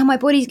even know how my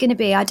body's going to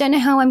be. I don't know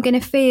how I'm going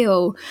to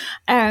feel.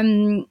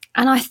 And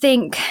I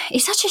think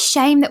it's such a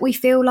shame that we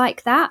feel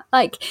like that.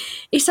 Like,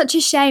 it's such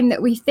a shame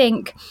that we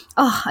think,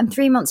 oh, I'm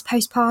 3 months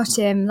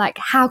postpartum. Like,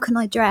 how can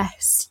I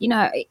dress?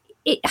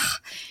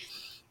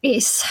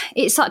 It's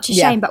such a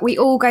shame, but we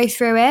all go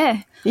through it.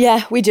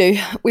 Yeah, we do.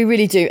 We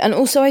really do. And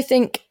also, I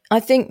think I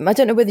don't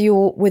know whether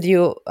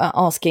you're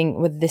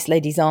asking, whether this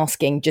lady's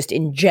asking just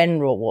in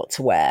general what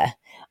to wear,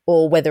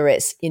 or whether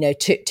it's,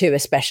 to a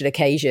special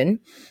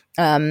occasion.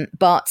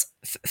 But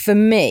for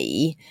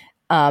me,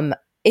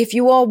 if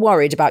you are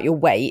worried about your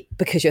weight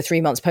because you're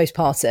 3 months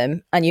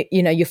postpartum and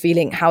you're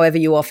feeling however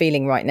you are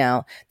feeling right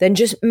now, then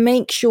just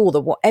make sure that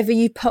whatever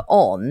you put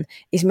on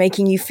is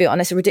making you feel, and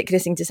it's a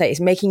ridiculous thing to say,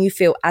 is making you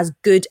feel as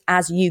good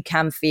as you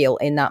can feel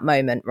in that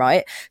moment,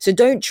 right? So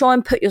don't try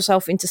and put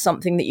yourself into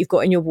something that you've got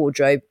in your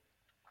wardrobe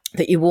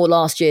that you wore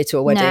last year to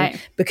a wedding,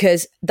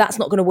 because that's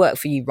not going to work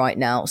for you right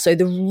now. So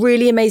the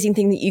really amazing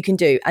thing that you can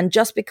do, and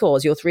just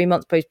because you're 3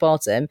 months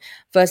postpartum,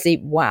 firstly,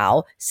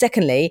 wow.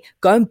 Secondly,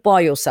 go and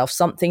buy yourself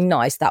something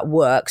nice that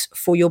works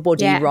for your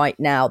body right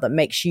now, that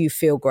makes you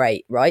feel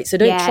great, right? So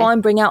don't try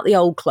and bring out the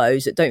old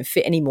clothes that don't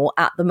fit anymore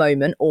at the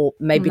moment, or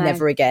maybe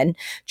never again.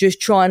 Just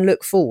try and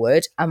look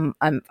forward and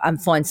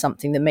find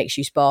something that makes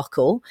you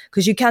sparkle,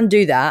 because you can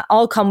do that.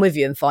 I'll come with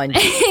you and find that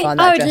dress for you.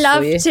 I would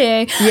love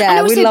to. Yeah,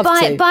 and also we'd love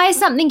to. Buy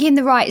something in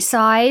the right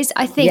size.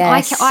 I think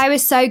I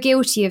was so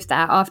guilty of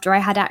that after I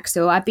had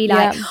Axel. I'd be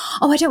like,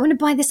 oh, I don't want to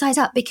buy the size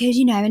up because,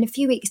 in a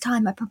few weeks'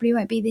 time, I probably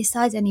won't be this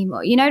size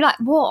anymore. Like,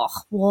 what?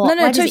 No, why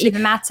totally. does it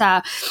even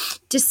matter?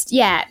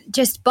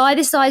 Just buy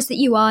the size that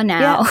you are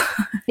now.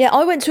 Yeah,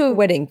 I went to a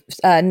wedding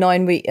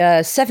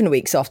 7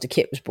 weeks after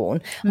Kit was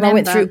born. And I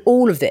went through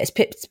all of this.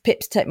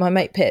 My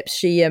mate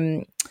Pips,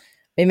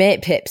 my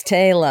mate Pips,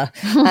 Taylor.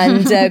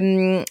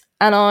 And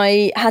and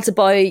I had to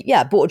bought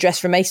a dress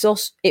from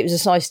ASOS. It was a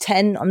size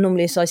 10. I'm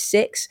normally a size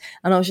 6.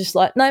 And I was just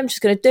like, no, I'm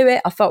just going to do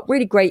it. I felt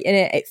really great in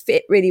it. It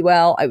fit really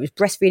well. I was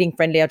breastfeeding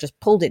friendly. I just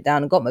pulled it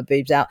down and got my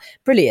boobs out.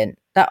 Brilliant.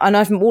 And I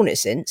haven't worn it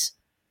since.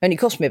 Only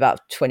cost me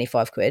about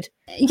 25 quid.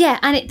 Yeah,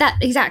 and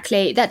that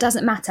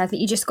doesn't matter. That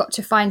you just got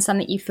to find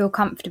something you feel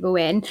comfortable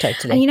in.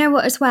 Totally. And you know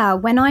what as well,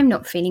 when I'm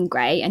not feeling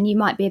great, and you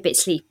might be a bit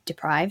sleep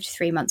deprived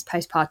 3 months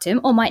postpartum,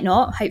 or might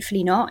not,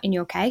 hopefully not in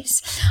your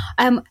case,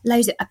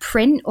 loads of a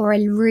print or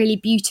a really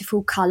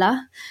beautiful colour.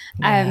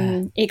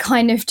 It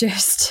kind of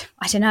just,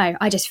 I don't know,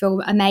 I just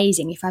feel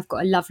amazing if I've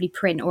got a lovely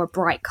print or a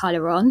bright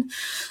colour on.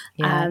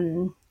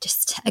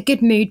 Just a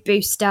good mood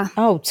booster.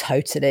 Oh,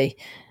 totally.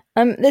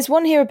 There's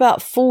one here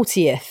about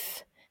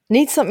 40th.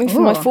 Need something for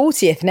my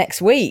 40th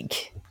next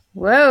week.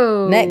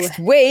 Whoa. Next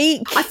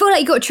week. I feel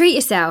like you've got to treat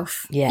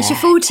yourself. Yeah. It's your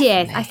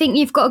 40th. I think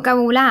you've got to go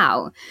all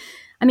out.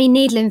 I mean,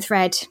 needle and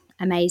thread,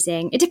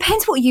 amazing. It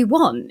depends what you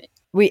want.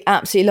 We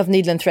absolutely love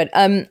needle and thread.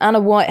 Anna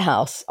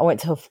Whitehouse, I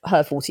went to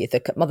her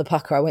 40th. Mother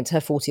Pucker, I went to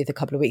her 40th a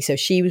couple of weeks. So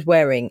she was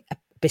wearing a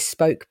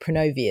bespoke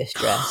Pronovius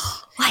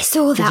dress. I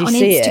saw that on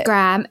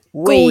Instagram.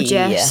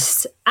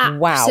 Gorgeous.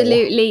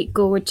 Absolutely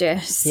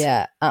gorgeous.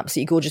 Yeah,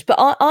 absolutely gorgeous. But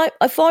I,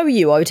 if I were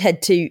you, I would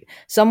head to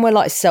somewhere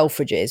like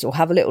Selfridges or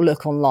have a little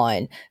look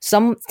online.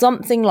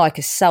 Something like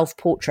a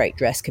self-portrait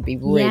dress could be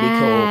really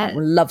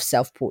cool. Love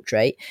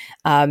self-portrait.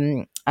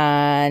 And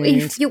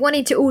if you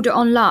wanted to order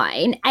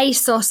online,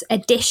 ASOS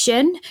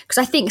Edition, because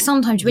I think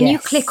sometimes when you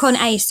click on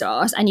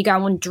ASOS and you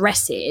go on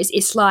dresses,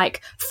 it's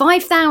like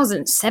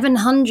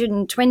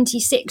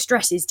 5,726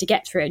 dresses to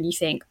get through, and you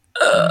think,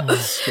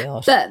 gosh.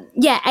 But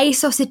yeah,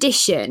 ASOS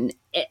Edition,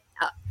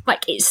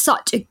 it's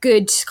such a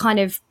good kind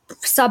of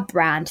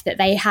sub-brand that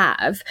they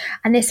have,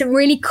 and there's some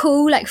really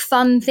cool like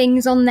fun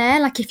things on there,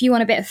 like if you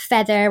want a bit of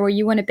feather or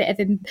you want a bit of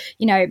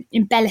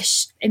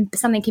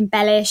something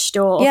embellished,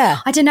 or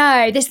I don't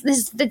know,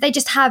 this they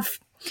just have,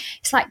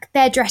 it's like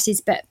their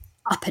dresses but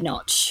up a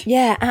notch.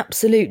 Yeah,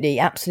 absolutely.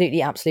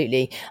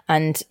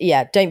 And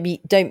yeah,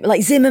 don't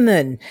like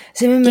Zimmermann.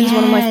 Zimmermann's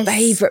one of my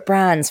favourite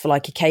brands for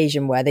like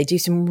occasion wear. They do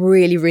some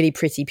really, really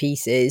pretty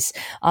pieces.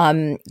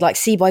 Like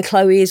See by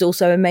Chloe is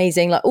also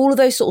amazing. Like all of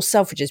those sort of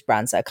Selfridges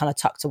brands that are kind of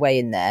tucked away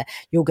in there,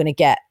 you're going to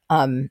get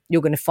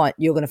you're going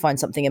to find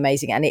something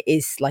amazing, and it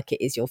is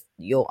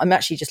your I'm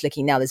actually just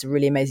looking now, there's a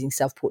really amazing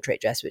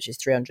self-portrait dress which is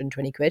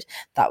 320 quid.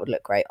 That would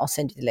look great. I'll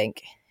send you the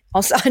link.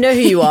 I know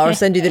who you are. I'll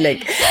send you the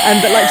link.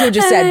 But like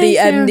Georgia said, the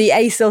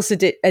ASOS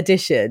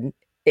edition.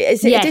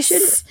 Is it edition?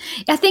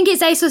 I think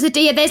it's ASOS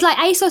edition. There's like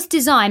ASOS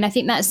Design. I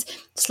think that's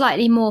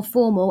slightly more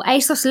formal.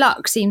 ASOS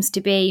Luxe seems to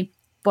be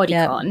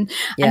bodycon,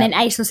 and then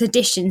ASOS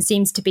Edition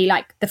seems to be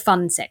like the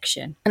fun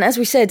section. And as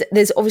we said,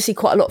 there's obviously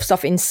quite a lot of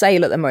stuff in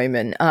sale at the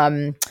moment.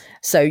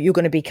 So you're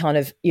going to be kind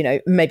of,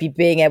 maybe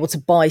being able to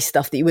buy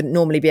stuff that you wouldn't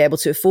normally be able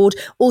to afford.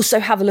 Also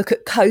have a look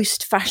at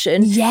Coast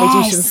Fashion. Yes.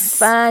 They do some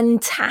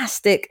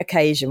fantastic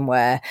occasion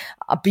wear,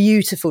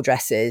 beautiful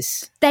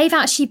dresses. They've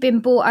actually been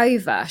bought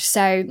over.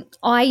 So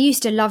I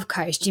used to love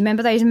Coast. Do you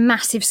remember those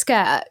massive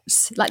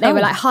skirts? Like they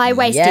were like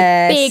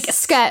high-waisted, big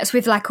skirts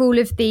with like all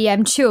of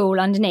the tulle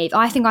underneath.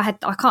 I think I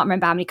can't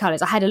remember how many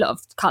colours. I had a lot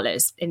of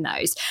colours in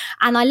those.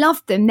 And I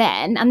loved them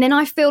then. And then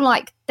I feel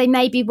like they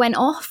maybe went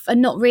off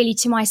and not really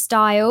to my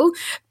style.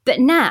 But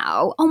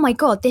now, oh my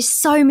God, there's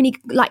so many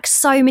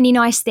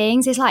nice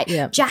things. There's like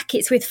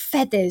jackets with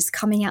feathers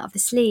coming out of the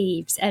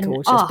sleeves. And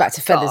gorgeous. Back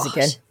to feathers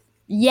again.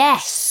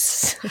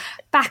 Yes,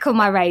 back on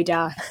my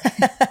radar.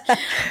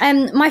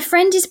 My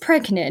friend is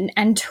pregnant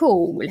and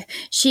tall.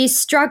 She's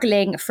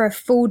struggling for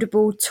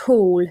affordable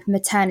tall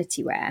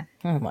maternity wear.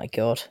 Oh my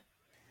God.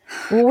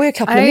 Well, we're a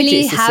couple of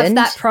midgets. Only have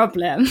that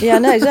problem. Yeah,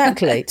 no,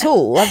 exactly.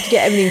 Tall. I have to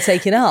get everything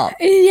taken up.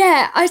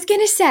 Yeah, I was going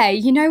to say,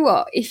 you know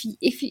what?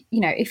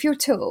 If you're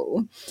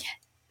tall,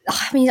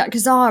 I mean, like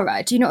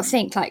Zara, do you not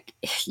think like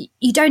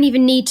you don't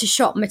even need to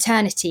shop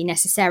maternity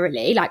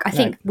necessarily? Like I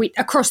think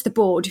across the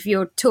board, if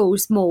you're tall,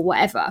 small,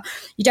 whatever,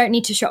 you don't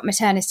need to shop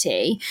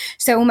maternity.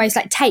 So almost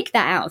like take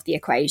that out of the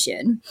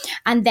equation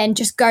and then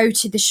just go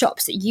to the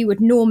shops that you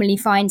would normally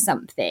find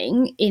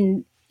something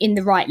in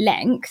the right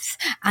length,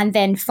 and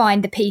then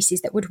find the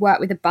pieces that would work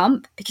with a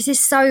bump, because there's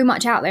so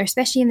much out there,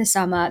 especially in the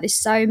summer. There's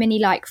so many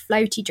like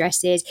floaty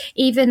dresses,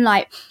 even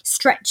like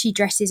stretchy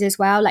dresses as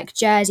well, like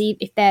jersey,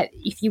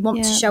 if you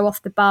want to show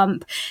off the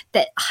bump.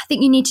 That I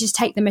think you need to just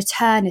take the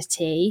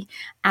maternity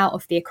out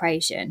of the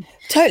equation.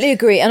 Totally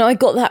agree. And I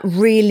got that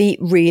really,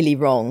 really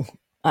wrong.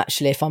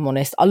 Actually, if I'm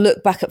honest, I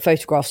look back at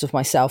photographs of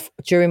myself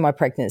during my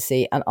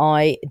pregnancy and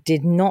I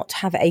did not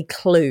have a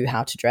clue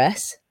how to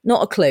dress.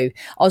 Not a clue.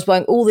 I was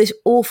buying all this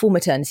awful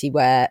maternity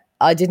wear.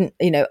 I didn't,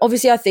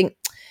 obviously I think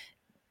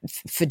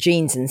for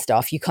jeans and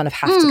stuff, you kind of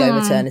have to go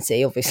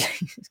maternity,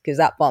 obviously, because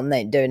that button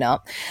ain't doing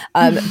up.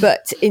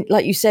 But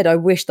like you said, I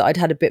wish that I'd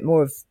had a bit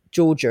more of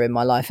Georgia in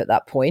my life at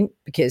that point,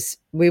 because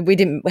we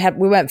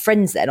weren't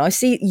friends then. I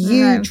see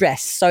you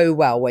dress so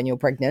well when you're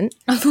pregnant.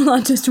 I thought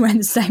I just wear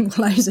the same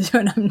clothes as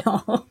when I'm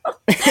not.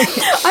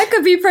 I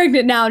could be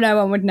pregnant now, no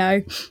one would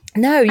know.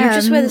 No, you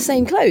just wear the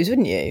same clothes,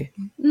 wouldn't you?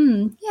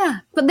 Yeah,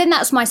 but then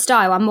that's my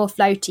style. I'm more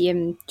floaty,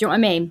 and do you know what I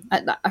mean?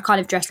 I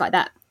kind of dress like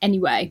that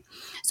anyway.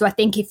 So I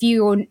think if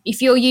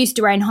you're used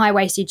to wearing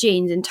high-waisted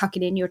jeans and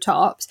tucking in your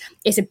tops,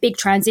 it's a big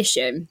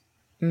transition.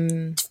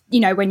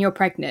 When you're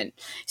pregnant,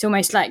 it's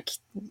almost like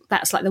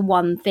that's like the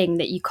one thing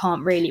that you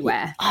can't really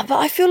wear. But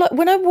I feel like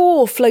when I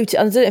wore floaty,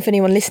 I don't know if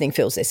anyone listening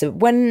feels this,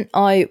 when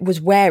I was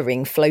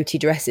wearing floaty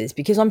dresses,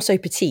 because I'm so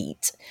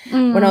petite,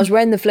 when I was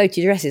wearing the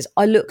floaty dresses,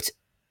 I looked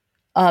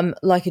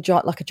like a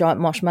giant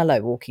marshmallow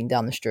walking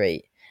down the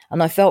street.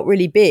 and I felt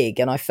really big,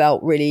 and I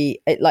felt really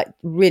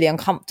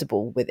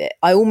uncomfortable with it.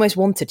 I almost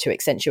wanted to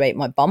accentuate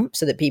my bump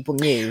so that people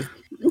knew.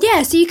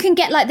 Yeah, so you can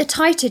get like the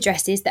tighter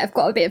dresses that have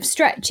got a bit of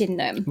stretch in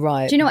them.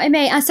 Right. Do you know what I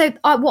mean? And so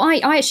I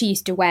actually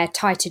used to wear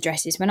tighter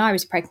dresses when I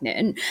was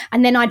pregnant,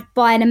 and then I'd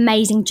buy an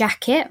amazing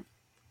jacket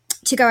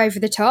to go over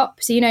the top.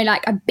 So,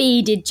 like a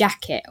beaded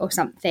jacket or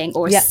something,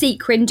 or a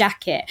sequin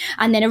jacket,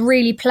 and then a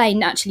really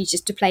plain, actually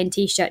just a plain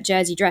t-shirt,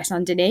 jersey dress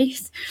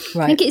underneath.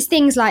 Right. I think it's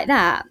things like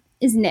that,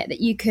 isn't it,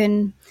 that you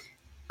can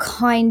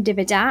kind of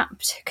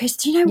adapt? Because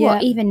do you know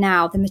what? Even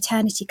now, the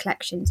maternity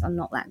collections are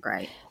not that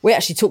great. We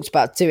actually talked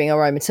about doing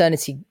our own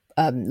maternity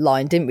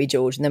line, didn't we,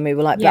 George? And then we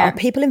were like, but are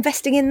people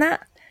investing in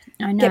that?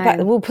 I know. Get back.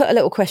 We'll put a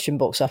little question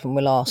box up and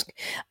we'll ask.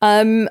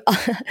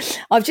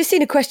 I've just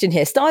seen a question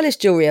here. Stylish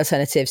jewellery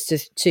alternatives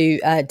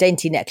to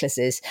dainty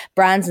necklaces,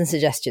 brands and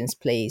suggestions,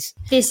 please.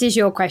 This is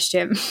your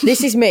question.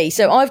 This is me.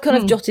 So I've kind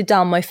of jotted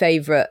down my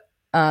favourite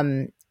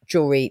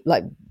jewellery,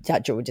 like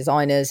jewellery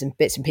designers and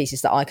bits and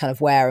pieces that I kind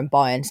of wear and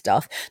buy and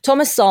stuff.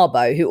 Thomas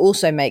Sabo, who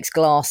also makes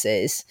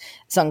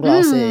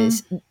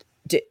sunglasses,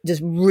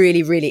 does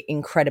really, really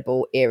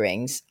incredible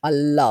earrings. I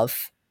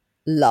love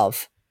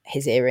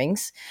his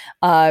earrings.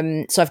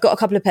 So I've got a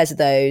couple of pairs of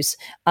those.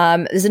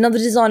 There's another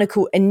designer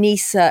called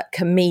Anissa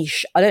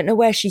Kamish. I don't know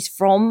where she's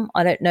from.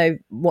 I don't know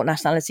what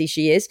nationality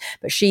she is,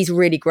 but she's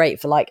really great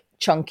for like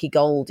chunky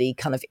goldy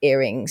kind of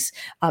earrings,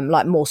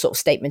 like more sort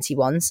of statementy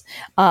ones.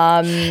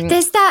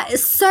 There's that.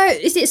 So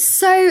is it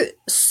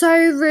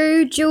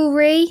Soru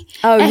jewelry?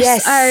 Oh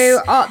yes.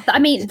 I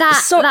mean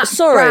that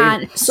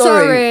brand.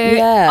 Sorry.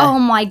 Yeah. Oh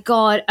my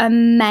god,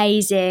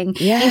 amazing.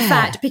 Yeah. In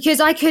fact, because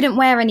I couldn't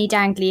wear any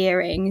dangly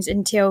earrings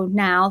until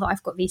now that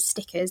I've got these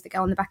stickers that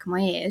go on the back of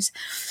my ears.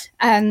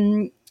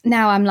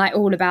 Now I'm like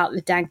all about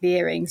the dangly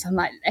earrings. I'm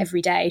like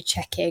every day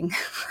checking.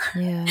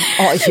 Yeah.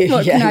 What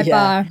can I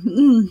buy?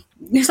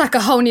 It's like a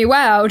whole new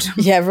world.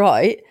 Yeah,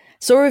 right.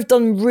 Sora have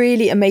done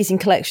really amazing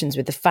collections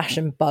with the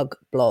Fashion Bug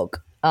blog.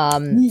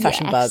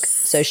 Fashion Bug.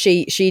 So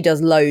she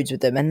does loads with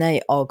them, and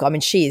they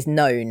she is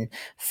known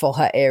for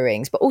her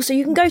earrings. But also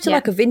you can go to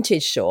like a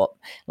vintage shop,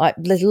 like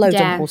there's loads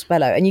on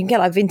Portobello, and you can get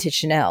like vintage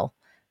Chanel.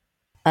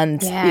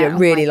 And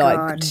really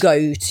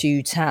go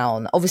to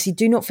town. Obviously,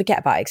 do not forget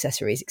about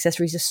accessories.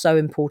 Accessories are so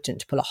important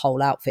to pull a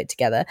whole outfit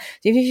together.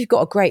 So even if you've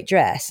got a great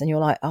dress and you're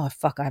like, oh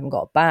fuck, I haven't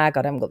got a bag,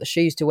 I haven't got the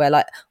shoes to wear,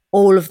 like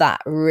all of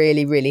that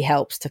really, really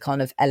helps to kind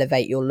of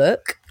elevate your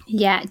look.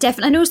 Yeah,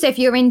 definitely. And also if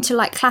you're into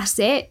like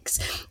classics,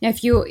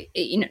 if you're,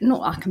 not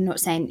like, I'm not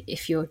saying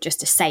if you're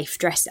just a safe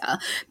dresser,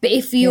 but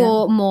if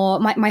you're more,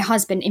 my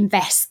husband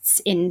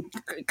invests in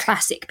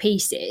classic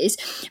pieces,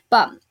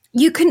 but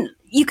you can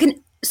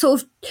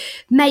sort of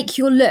make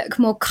your look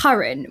more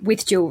current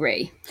with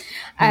jewellery.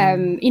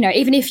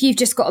 Even if you've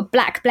just got a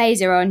black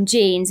blazer on,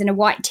 jeans and a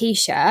white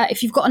t-shirt,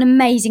 if you've got an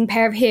amazing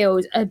pair of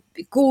heels, a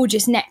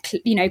gorgeous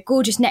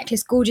gorgeous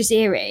necklace, gorgeous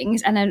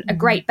earrings and a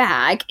great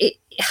bag, it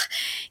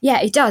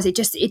does. It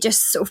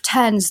just sort of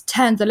turns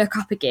the look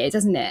up a gear,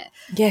 doesn't it?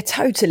 Yeah,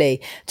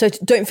 totally. So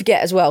don't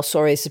forget as well,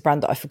 sorry, it's a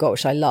brand that I forgot,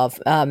 which I love,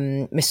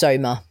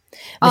 Missoma.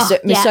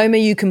 Missoma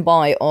you can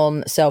buy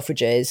on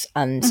Selfridges,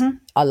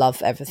 and I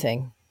love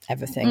everything.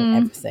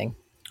 Yeah.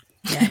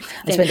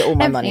 I spend all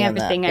my money on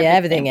that. Yeah,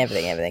 everything.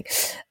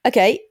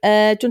 Okay, do you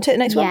want to take the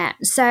next one? Yeah.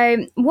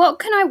 So what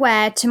can I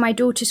wear to my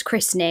daughter's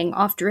christening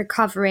after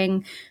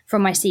recovering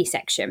from my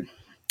C-section?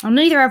 Well,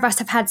 neither of us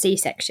have had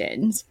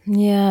C-sections.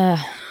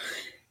 Yeah.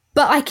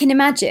 But I can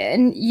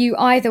imagine you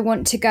either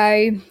want to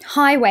go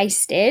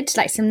high-waisted,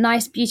 like some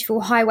nice,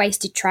 beautiful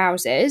high-waisted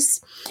trousers,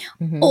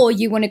 or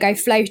you want to go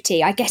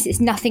floaty. I guess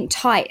it's nothing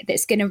tight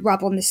that's going to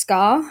rub on the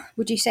scar.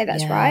 Would you say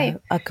that's right?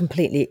 I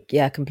completely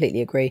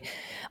agree.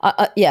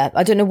 I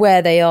don't know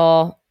where they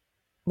are,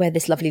 where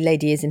this lovely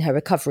lady is in her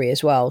recovery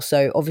as well.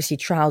 So obviously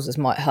trousers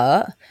might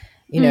hurt.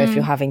 If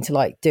you're having to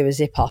like do a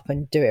zip up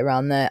and do it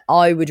around there,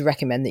 I would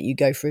recommend that you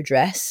go for a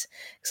dress,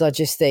 because I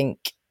just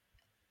think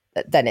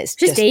then it's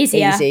just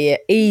easier,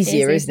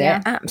 isn't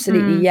it?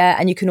 Absolutely. Yeah.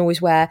 And you can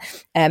always wear,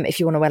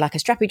 if you want to wear like a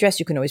strappy dress,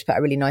 you can always put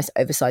a really nice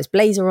oversized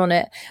blazer on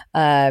it.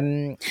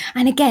 And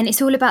again,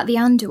 it's all about the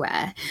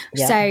underwear.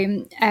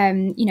 So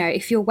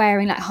if you're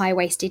wearing like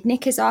high-waisted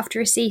knickers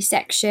after a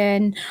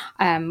C-section,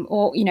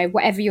 or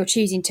whatever you're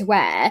choosing to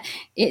wear,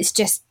 it's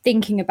just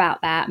thinking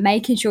about that,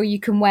 making sure you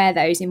can wear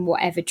those in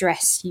whatever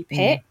dress you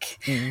pick,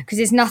 because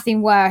there's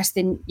nothing worse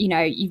than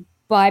you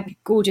buy a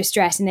gorgeous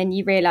dress and then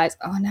you realise,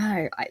 oh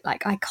no,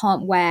 I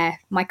can't wear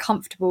my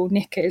comfortable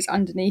knickers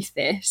underneath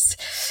this.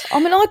 I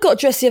mean, I got a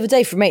dress the other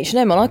day from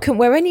H&M and I couldn't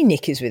wear any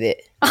knickers with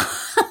it.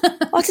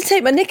 I had to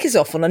take my knickers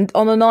off on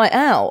a night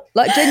out.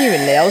 Like,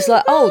 genuinely, I was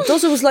like, oh,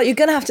 Dozza was like, you're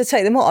going to have to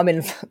take them off. I mean,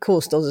 of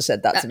course, Dozza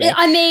said that to me.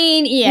 I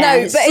mean, yeah.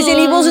 No, but as in,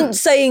 he wasn't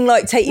saying,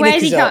 like, take your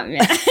knickers off.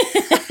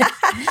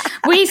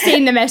 We've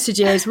seen the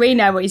messages. We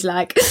know what he's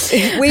like.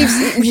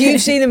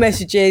 You've seen the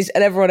messages,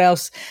 and everyone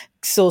else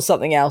saw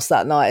something else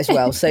that night as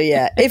well. So,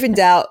 yeah, if in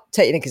doubt,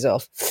 take your knickers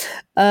off.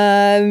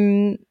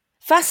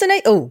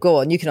 Fascinate. Oh, go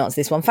on. You can answer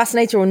this one.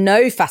 Fascinator or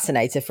no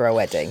fascinator for a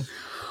wedding?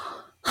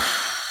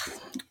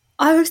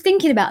 I was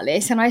thinking about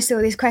this and I saw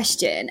this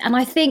question, and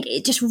I think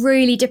it just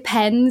really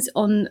depends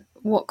on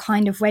what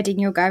kind of wedding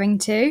you're going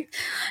to.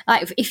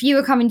 Like if you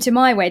were coming to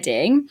my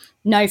wedding,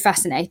 no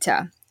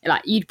fascinator.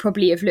 Like you'd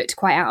probably have looked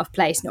quite out of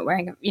place not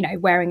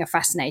wearing a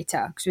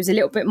fascinator, because it was a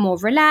little bit more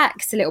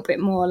relaxed, a little bit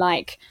more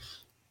like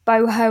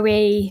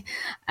boho-y.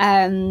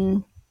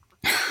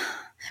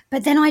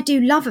 But then I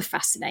do love a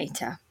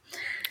fascinator.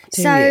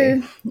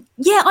 Yeah,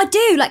 I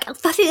do. Like, I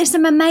think there's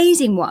some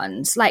amazing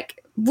ones,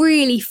 like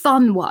really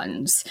fun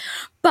ones.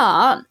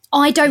 But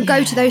I don't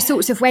go to those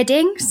sorts of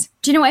weddings.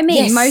 Do you know what I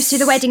mean? Yes. Most of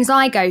the weddings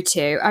I go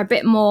to are a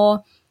bit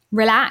more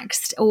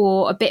relaxed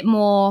or a bit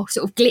more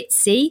sort of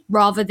glitzy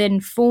rather than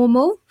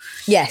formal.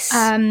 Yes.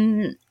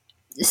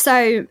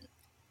 So,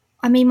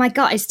 I mean, my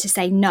gut is to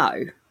say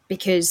no,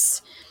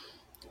 because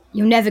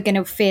you're never going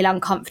to feel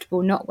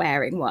uncomfortable not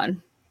wearing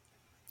one.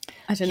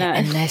 I don't know.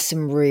 And there's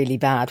some really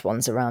bad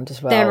ones around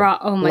as well. There are.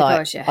 Oh my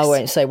gosh, yes. I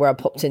won't say where I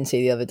popped into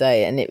the other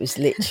day, and it was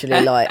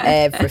literally like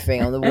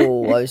everything on the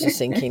wall. I was just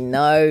thinking,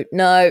 no.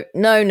 I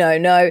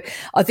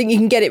think you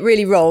can get it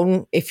really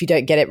wrong if you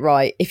don't get it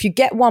right. If you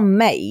get one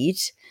made,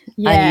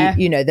 and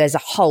you know, there's a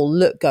whole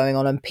look going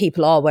on and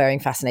people are wearing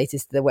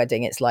fascinators to the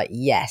wedding, it's like,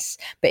 yes.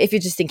 But if you're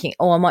just thinking,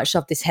 I might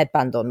shove this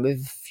headband on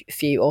with a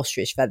few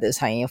ostrich feathers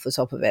hanging off the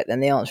top of it, then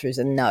the answer is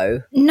a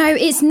no. No,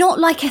 it's not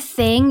like a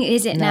thing,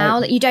 is it? No. Now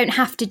that you don't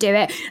have to do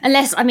it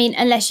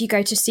unless you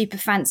go to super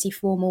fancy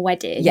formal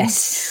weddings.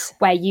 Yes.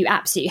 Where you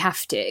absolutely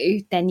have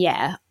to, then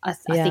I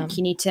think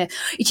you need to. Do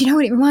you know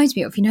what it reminds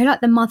me of? You know, like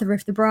the mother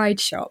of the bride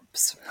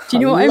shops. Do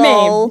you know what I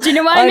mean? Do you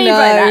know what I mean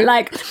by that?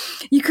 Like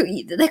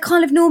they're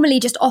kind of normally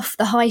just off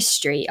the high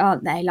street,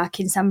 aren't they? Like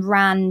in some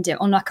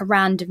on a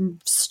random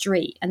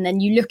street, and then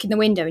you look in the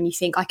window and you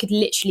think, I could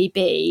literally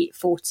be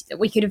 40.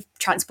 We could have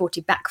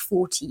transported back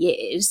 40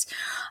 years,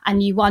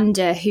 and you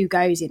wonder who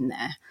goes in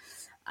there.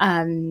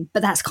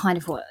 But that's kind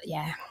of what,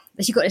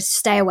 But you've got to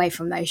stay away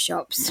from those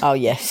shops. Oh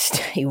yes,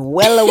 stay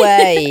well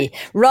away.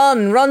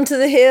 Run to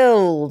the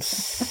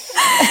hills.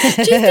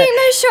 Do you think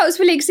those shops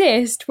will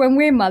exist when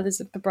we're mothers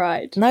of the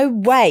bride? No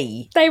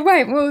way. They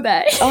won't, will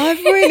they? I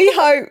really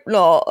hope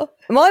not.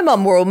 My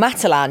mum wore a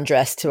Matalan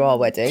dress to our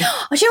wedding.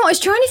 Oh, do you know what? I was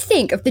trying to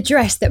think of the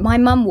dress that my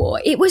mum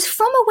wore. It was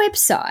from a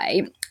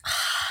website.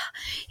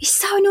 It's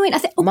so annoying. I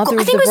think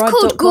it was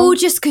called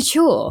Gorgeous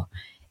Couture.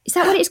 Is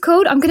that what it's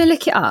called? I'm going to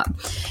look it up.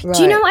 Right.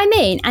 Do you know what I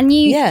mean? And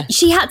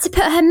she had to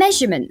put her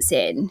measurements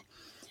in.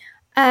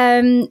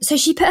 So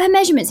she put her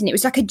measurements in. It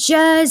was like a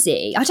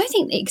jersey. I don't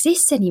think it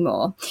exists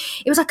anymore.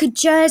 It was like a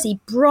jersey,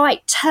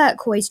 bright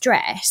turquoise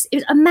dress. It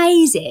was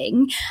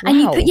amazing. And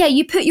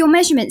you put your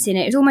measurements in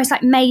it. It was almost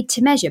like made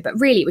to measure, but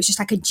really it was just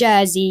like a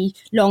jersey,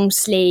 long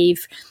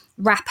sleeve,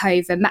 wrap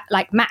over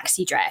like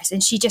maxi dress,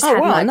 and she just had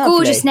a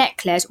gorgeous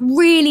necklace,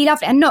 really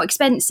lovely and not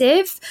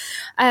expensive,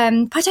 but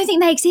I don't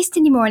think they exist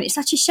anymore, and it's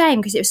such a shame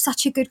because it was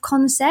such a good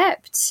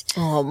concept.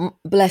 Oh,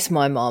 bless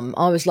my mum.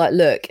 I was like,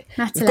 look,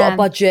 we've got a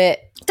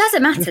budget.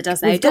 Doesn't matter,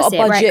 does it? We've got a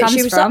budget.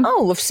 She was like,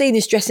 I've seen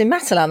this dress in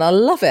Matalan, I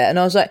love it. And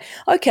I was like,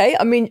 okay.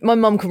 I mean, my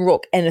mum can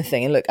rock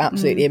anything and look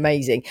absolutely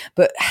amazing,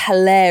 but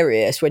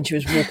hilarious when she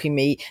was walking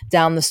me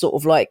down the sort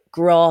of like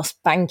grass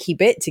banky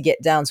bit to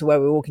get down to where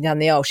we were walking down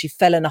the aisle. She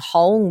fell in a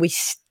hole and we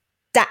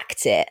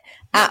stacked it.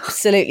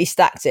 Absolutely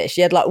stacked it.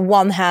 She had like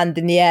one hand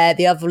in the air,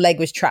 the other leg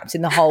was trapped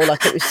in the hole.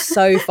 Like, it was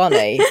so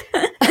funny.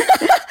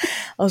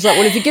 I was like,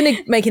 well, if you're going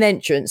to make an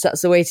entrance,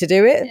 that's the way to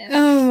do it.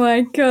 Oh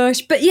my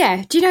gosh. But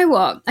yeah, do you know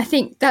what? I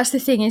think that's the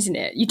thing, isn't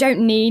it? You don't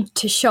need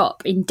to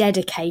shop in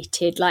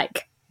dedicated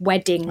like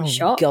wedding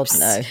shops. God,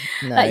 no.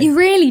 Like, you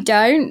really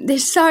don't.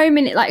 There's so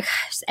many, like,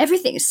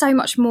 everything is so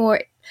much more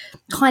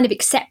kind of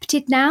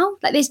accepted now.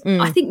 Like there's,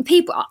 I think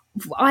people,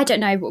 I don't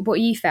know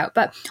what you felt,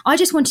 but I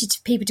just wanted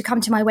people to come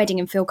to my wedding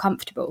and feel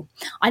comfortable.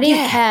 I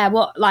didn't care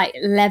what like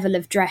level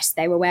of dress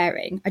they were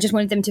wearing. I just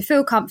wanted them to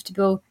feel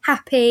comfortable,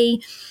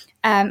 happy,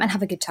 and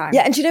have a good time.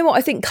 Yeah, and do you know what?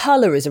 I think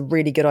colour is a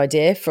really good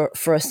idea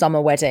for a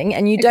summer wedding.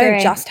 And you don't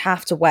just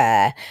have to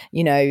wear,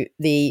 you know,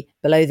 the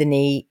below the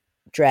knee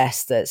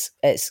dress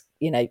it's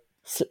you know,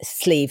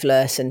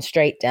 sleeveless and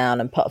straight down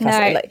and put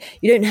like,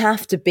 you don't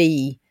have to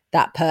be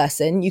that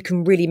person. You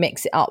can really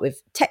mix it up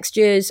with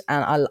textures,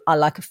 and I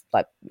like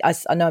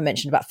I know I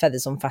mentioned about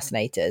feathers on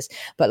fascinators,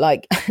 but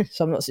like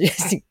so I'm not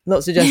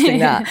suggesting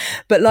that,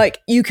 but like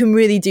you can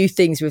really do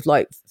things with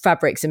like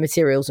fabrics and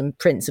materials and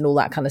prints and all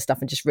that kind of stuff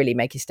and just really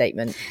make a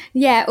statement.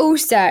 Yeah,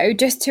 also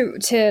just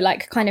to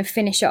like kind of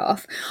finish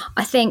off,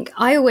 I think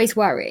I always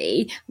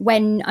worry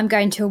when I'm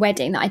going to a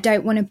wedding that I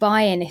don't want to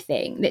buy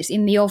anything that's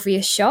in the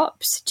obvious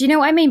shops. Do you know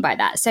what I mean by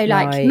that? So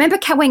like remember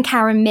when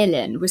Karen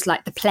Millen was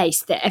like the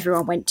place that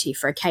everyone went to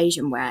for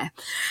occasion wear,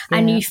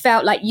 and you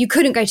felt like you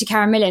couldn't go to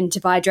Karen Millen to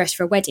buy a dress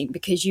for a wedding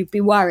because you'd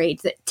be worried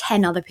that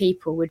 10 other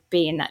people would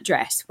be in that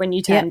dress when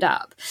you turned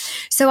up.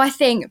 So I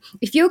think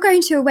if you're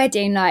going to a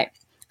wedding, like,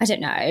 I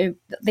don't know,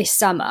 this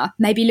summer,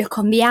 maybe look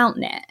on the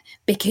Outnet,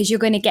 because you're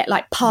going to get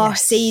like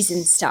past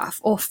season stuff,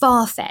 or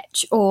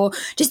Farfetch, or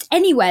just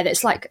anywhere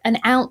that's like an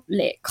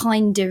outlet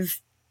kind of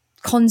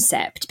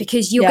concept,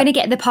 because you're going to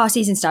get the past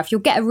season stuff.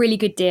 You'll get a really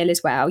good deal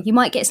as well. You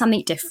might get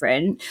something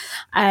different.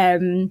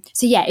 So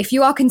yeah, if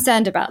you are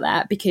concerned about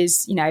that,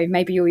 because, you know,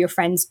 maybe all your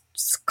friends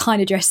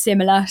kind of dress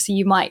similar, so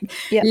you might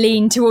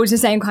lean towards the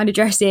same kind of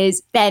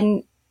dresses,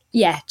 then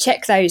yeah,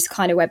 check those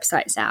kind of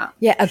websites out.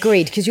 Yeah,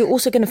 agreed. Because you're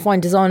also going to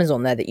find designers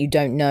on there that you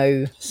don't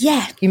know.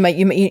 Yeah, you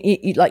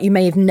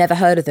may have never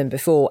heard of them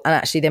before, and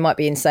actually they might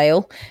be in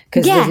sale.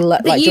 Because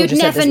that you'd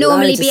never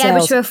normally be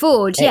able to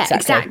afford. Yeah,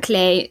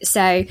 exactly.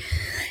 So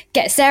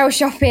get sale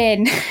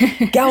shopping.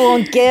 Go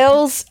on,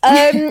 girls.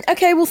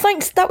 Okay, well,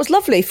 thanks. That was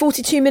lovely.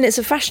 42 minutes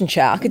of fashion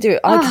chat. I could do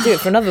it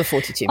for another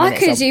 42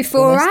 minutes. I could do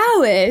 4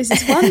 hours.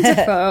 It's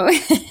wonderful.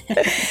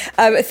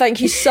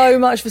 Thank you so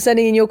much for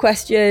sending in your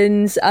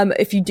questions.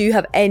 If you do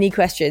have any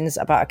questions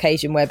about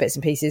occasion wear, bits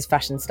and pieces,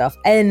 fashion stuff,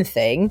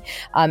 anything,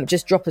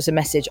 just drop us a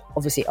message.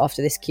 Obviously,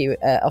 after this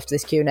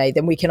Q&A,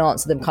 then we can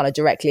answer them kind of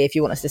directly. If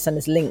you want us to send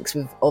us links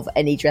of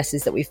any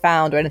dresses that we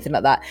found or anything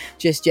like that,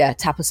 just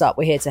tap us up.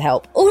 We're here to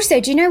help.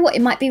 Also, do you know what?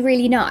 It might be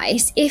really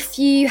nice if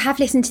you have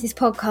listened to this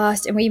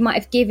podcast and we might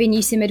have given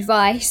you some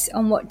advice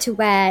on what to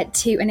wear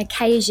to an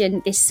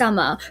occasion this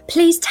summer.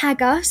 Please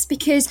tag us,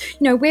 because, you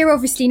know, we're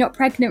obviously not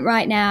pregnant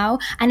right now,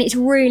 and it's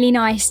really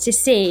nice to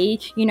see,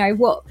 you know,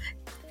 what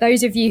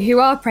those of you who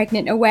are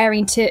pregnant are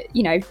wearing to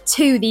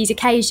these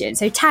occasions.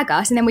 So tag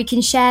us, and then we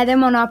can share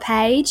them on our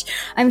page.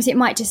 So it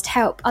might just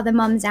help other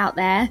mums out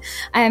there.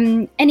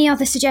 Any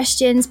other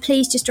suggestions,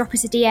 please just drop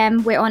us a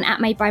DM. We're on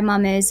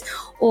 @MadeByMummers,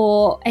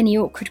 or any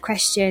awkward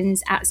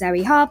questions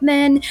 @Zoe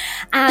Hardman.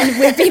 And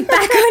we'll be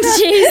back on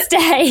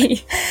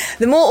Tuesday.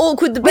 The more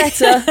awkward, the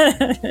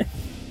better.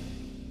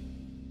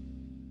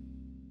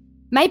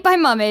 Made by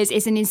Mummers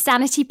is an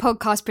Insanity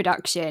podcast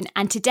production,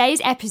 and today's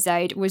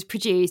episode was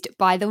produced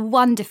by the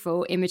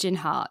wonderful Imogen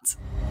Hart.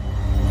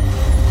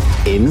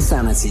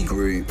 Insanity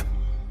Group.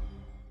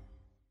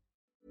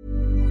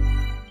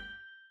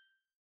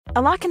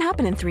 A lot can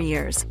happen in 3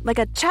 years, like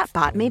a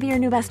chatbot may be your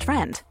new best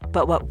friend.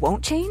 But what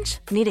won't change?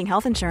 Needing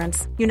health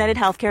insurance. United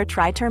Healthcare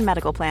Tri-Term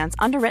Medical Plans,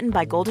 underwritten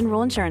by Golden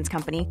Rule Insurance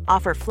Company,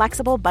 offer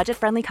flexible,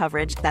 budget-friendly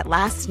coverage that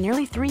lasts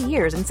nearly 3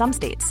 years in some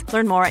states.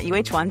 Learn more at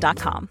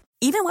uh1.com.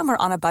 Even when we're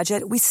on a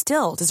budget, we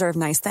still deserve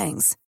nice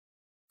things.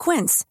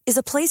 Quince is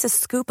a place to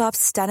scoop up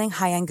stunning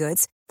high-end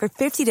goods for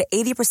 50 to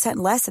 80%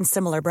 less than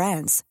similar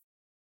brands.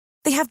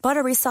 They have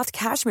buttery soft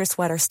cashmere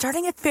sweaters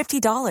starting at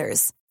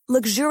 $50,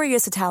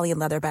 luxurious Italian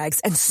leather bags,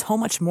 and so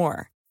much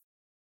more.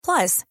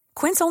 Plus,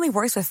 Quince only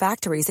works with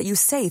factories that use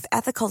safe,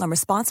 ethical, and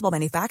responsible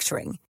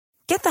manufacturing.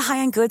 Get the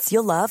high-end goods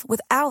you'll love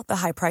without the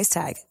high price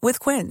tag with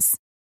Quince.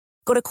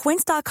 Go to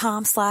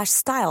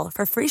quince.com/style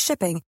for free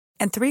shipping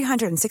and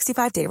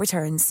 365-day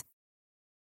returns.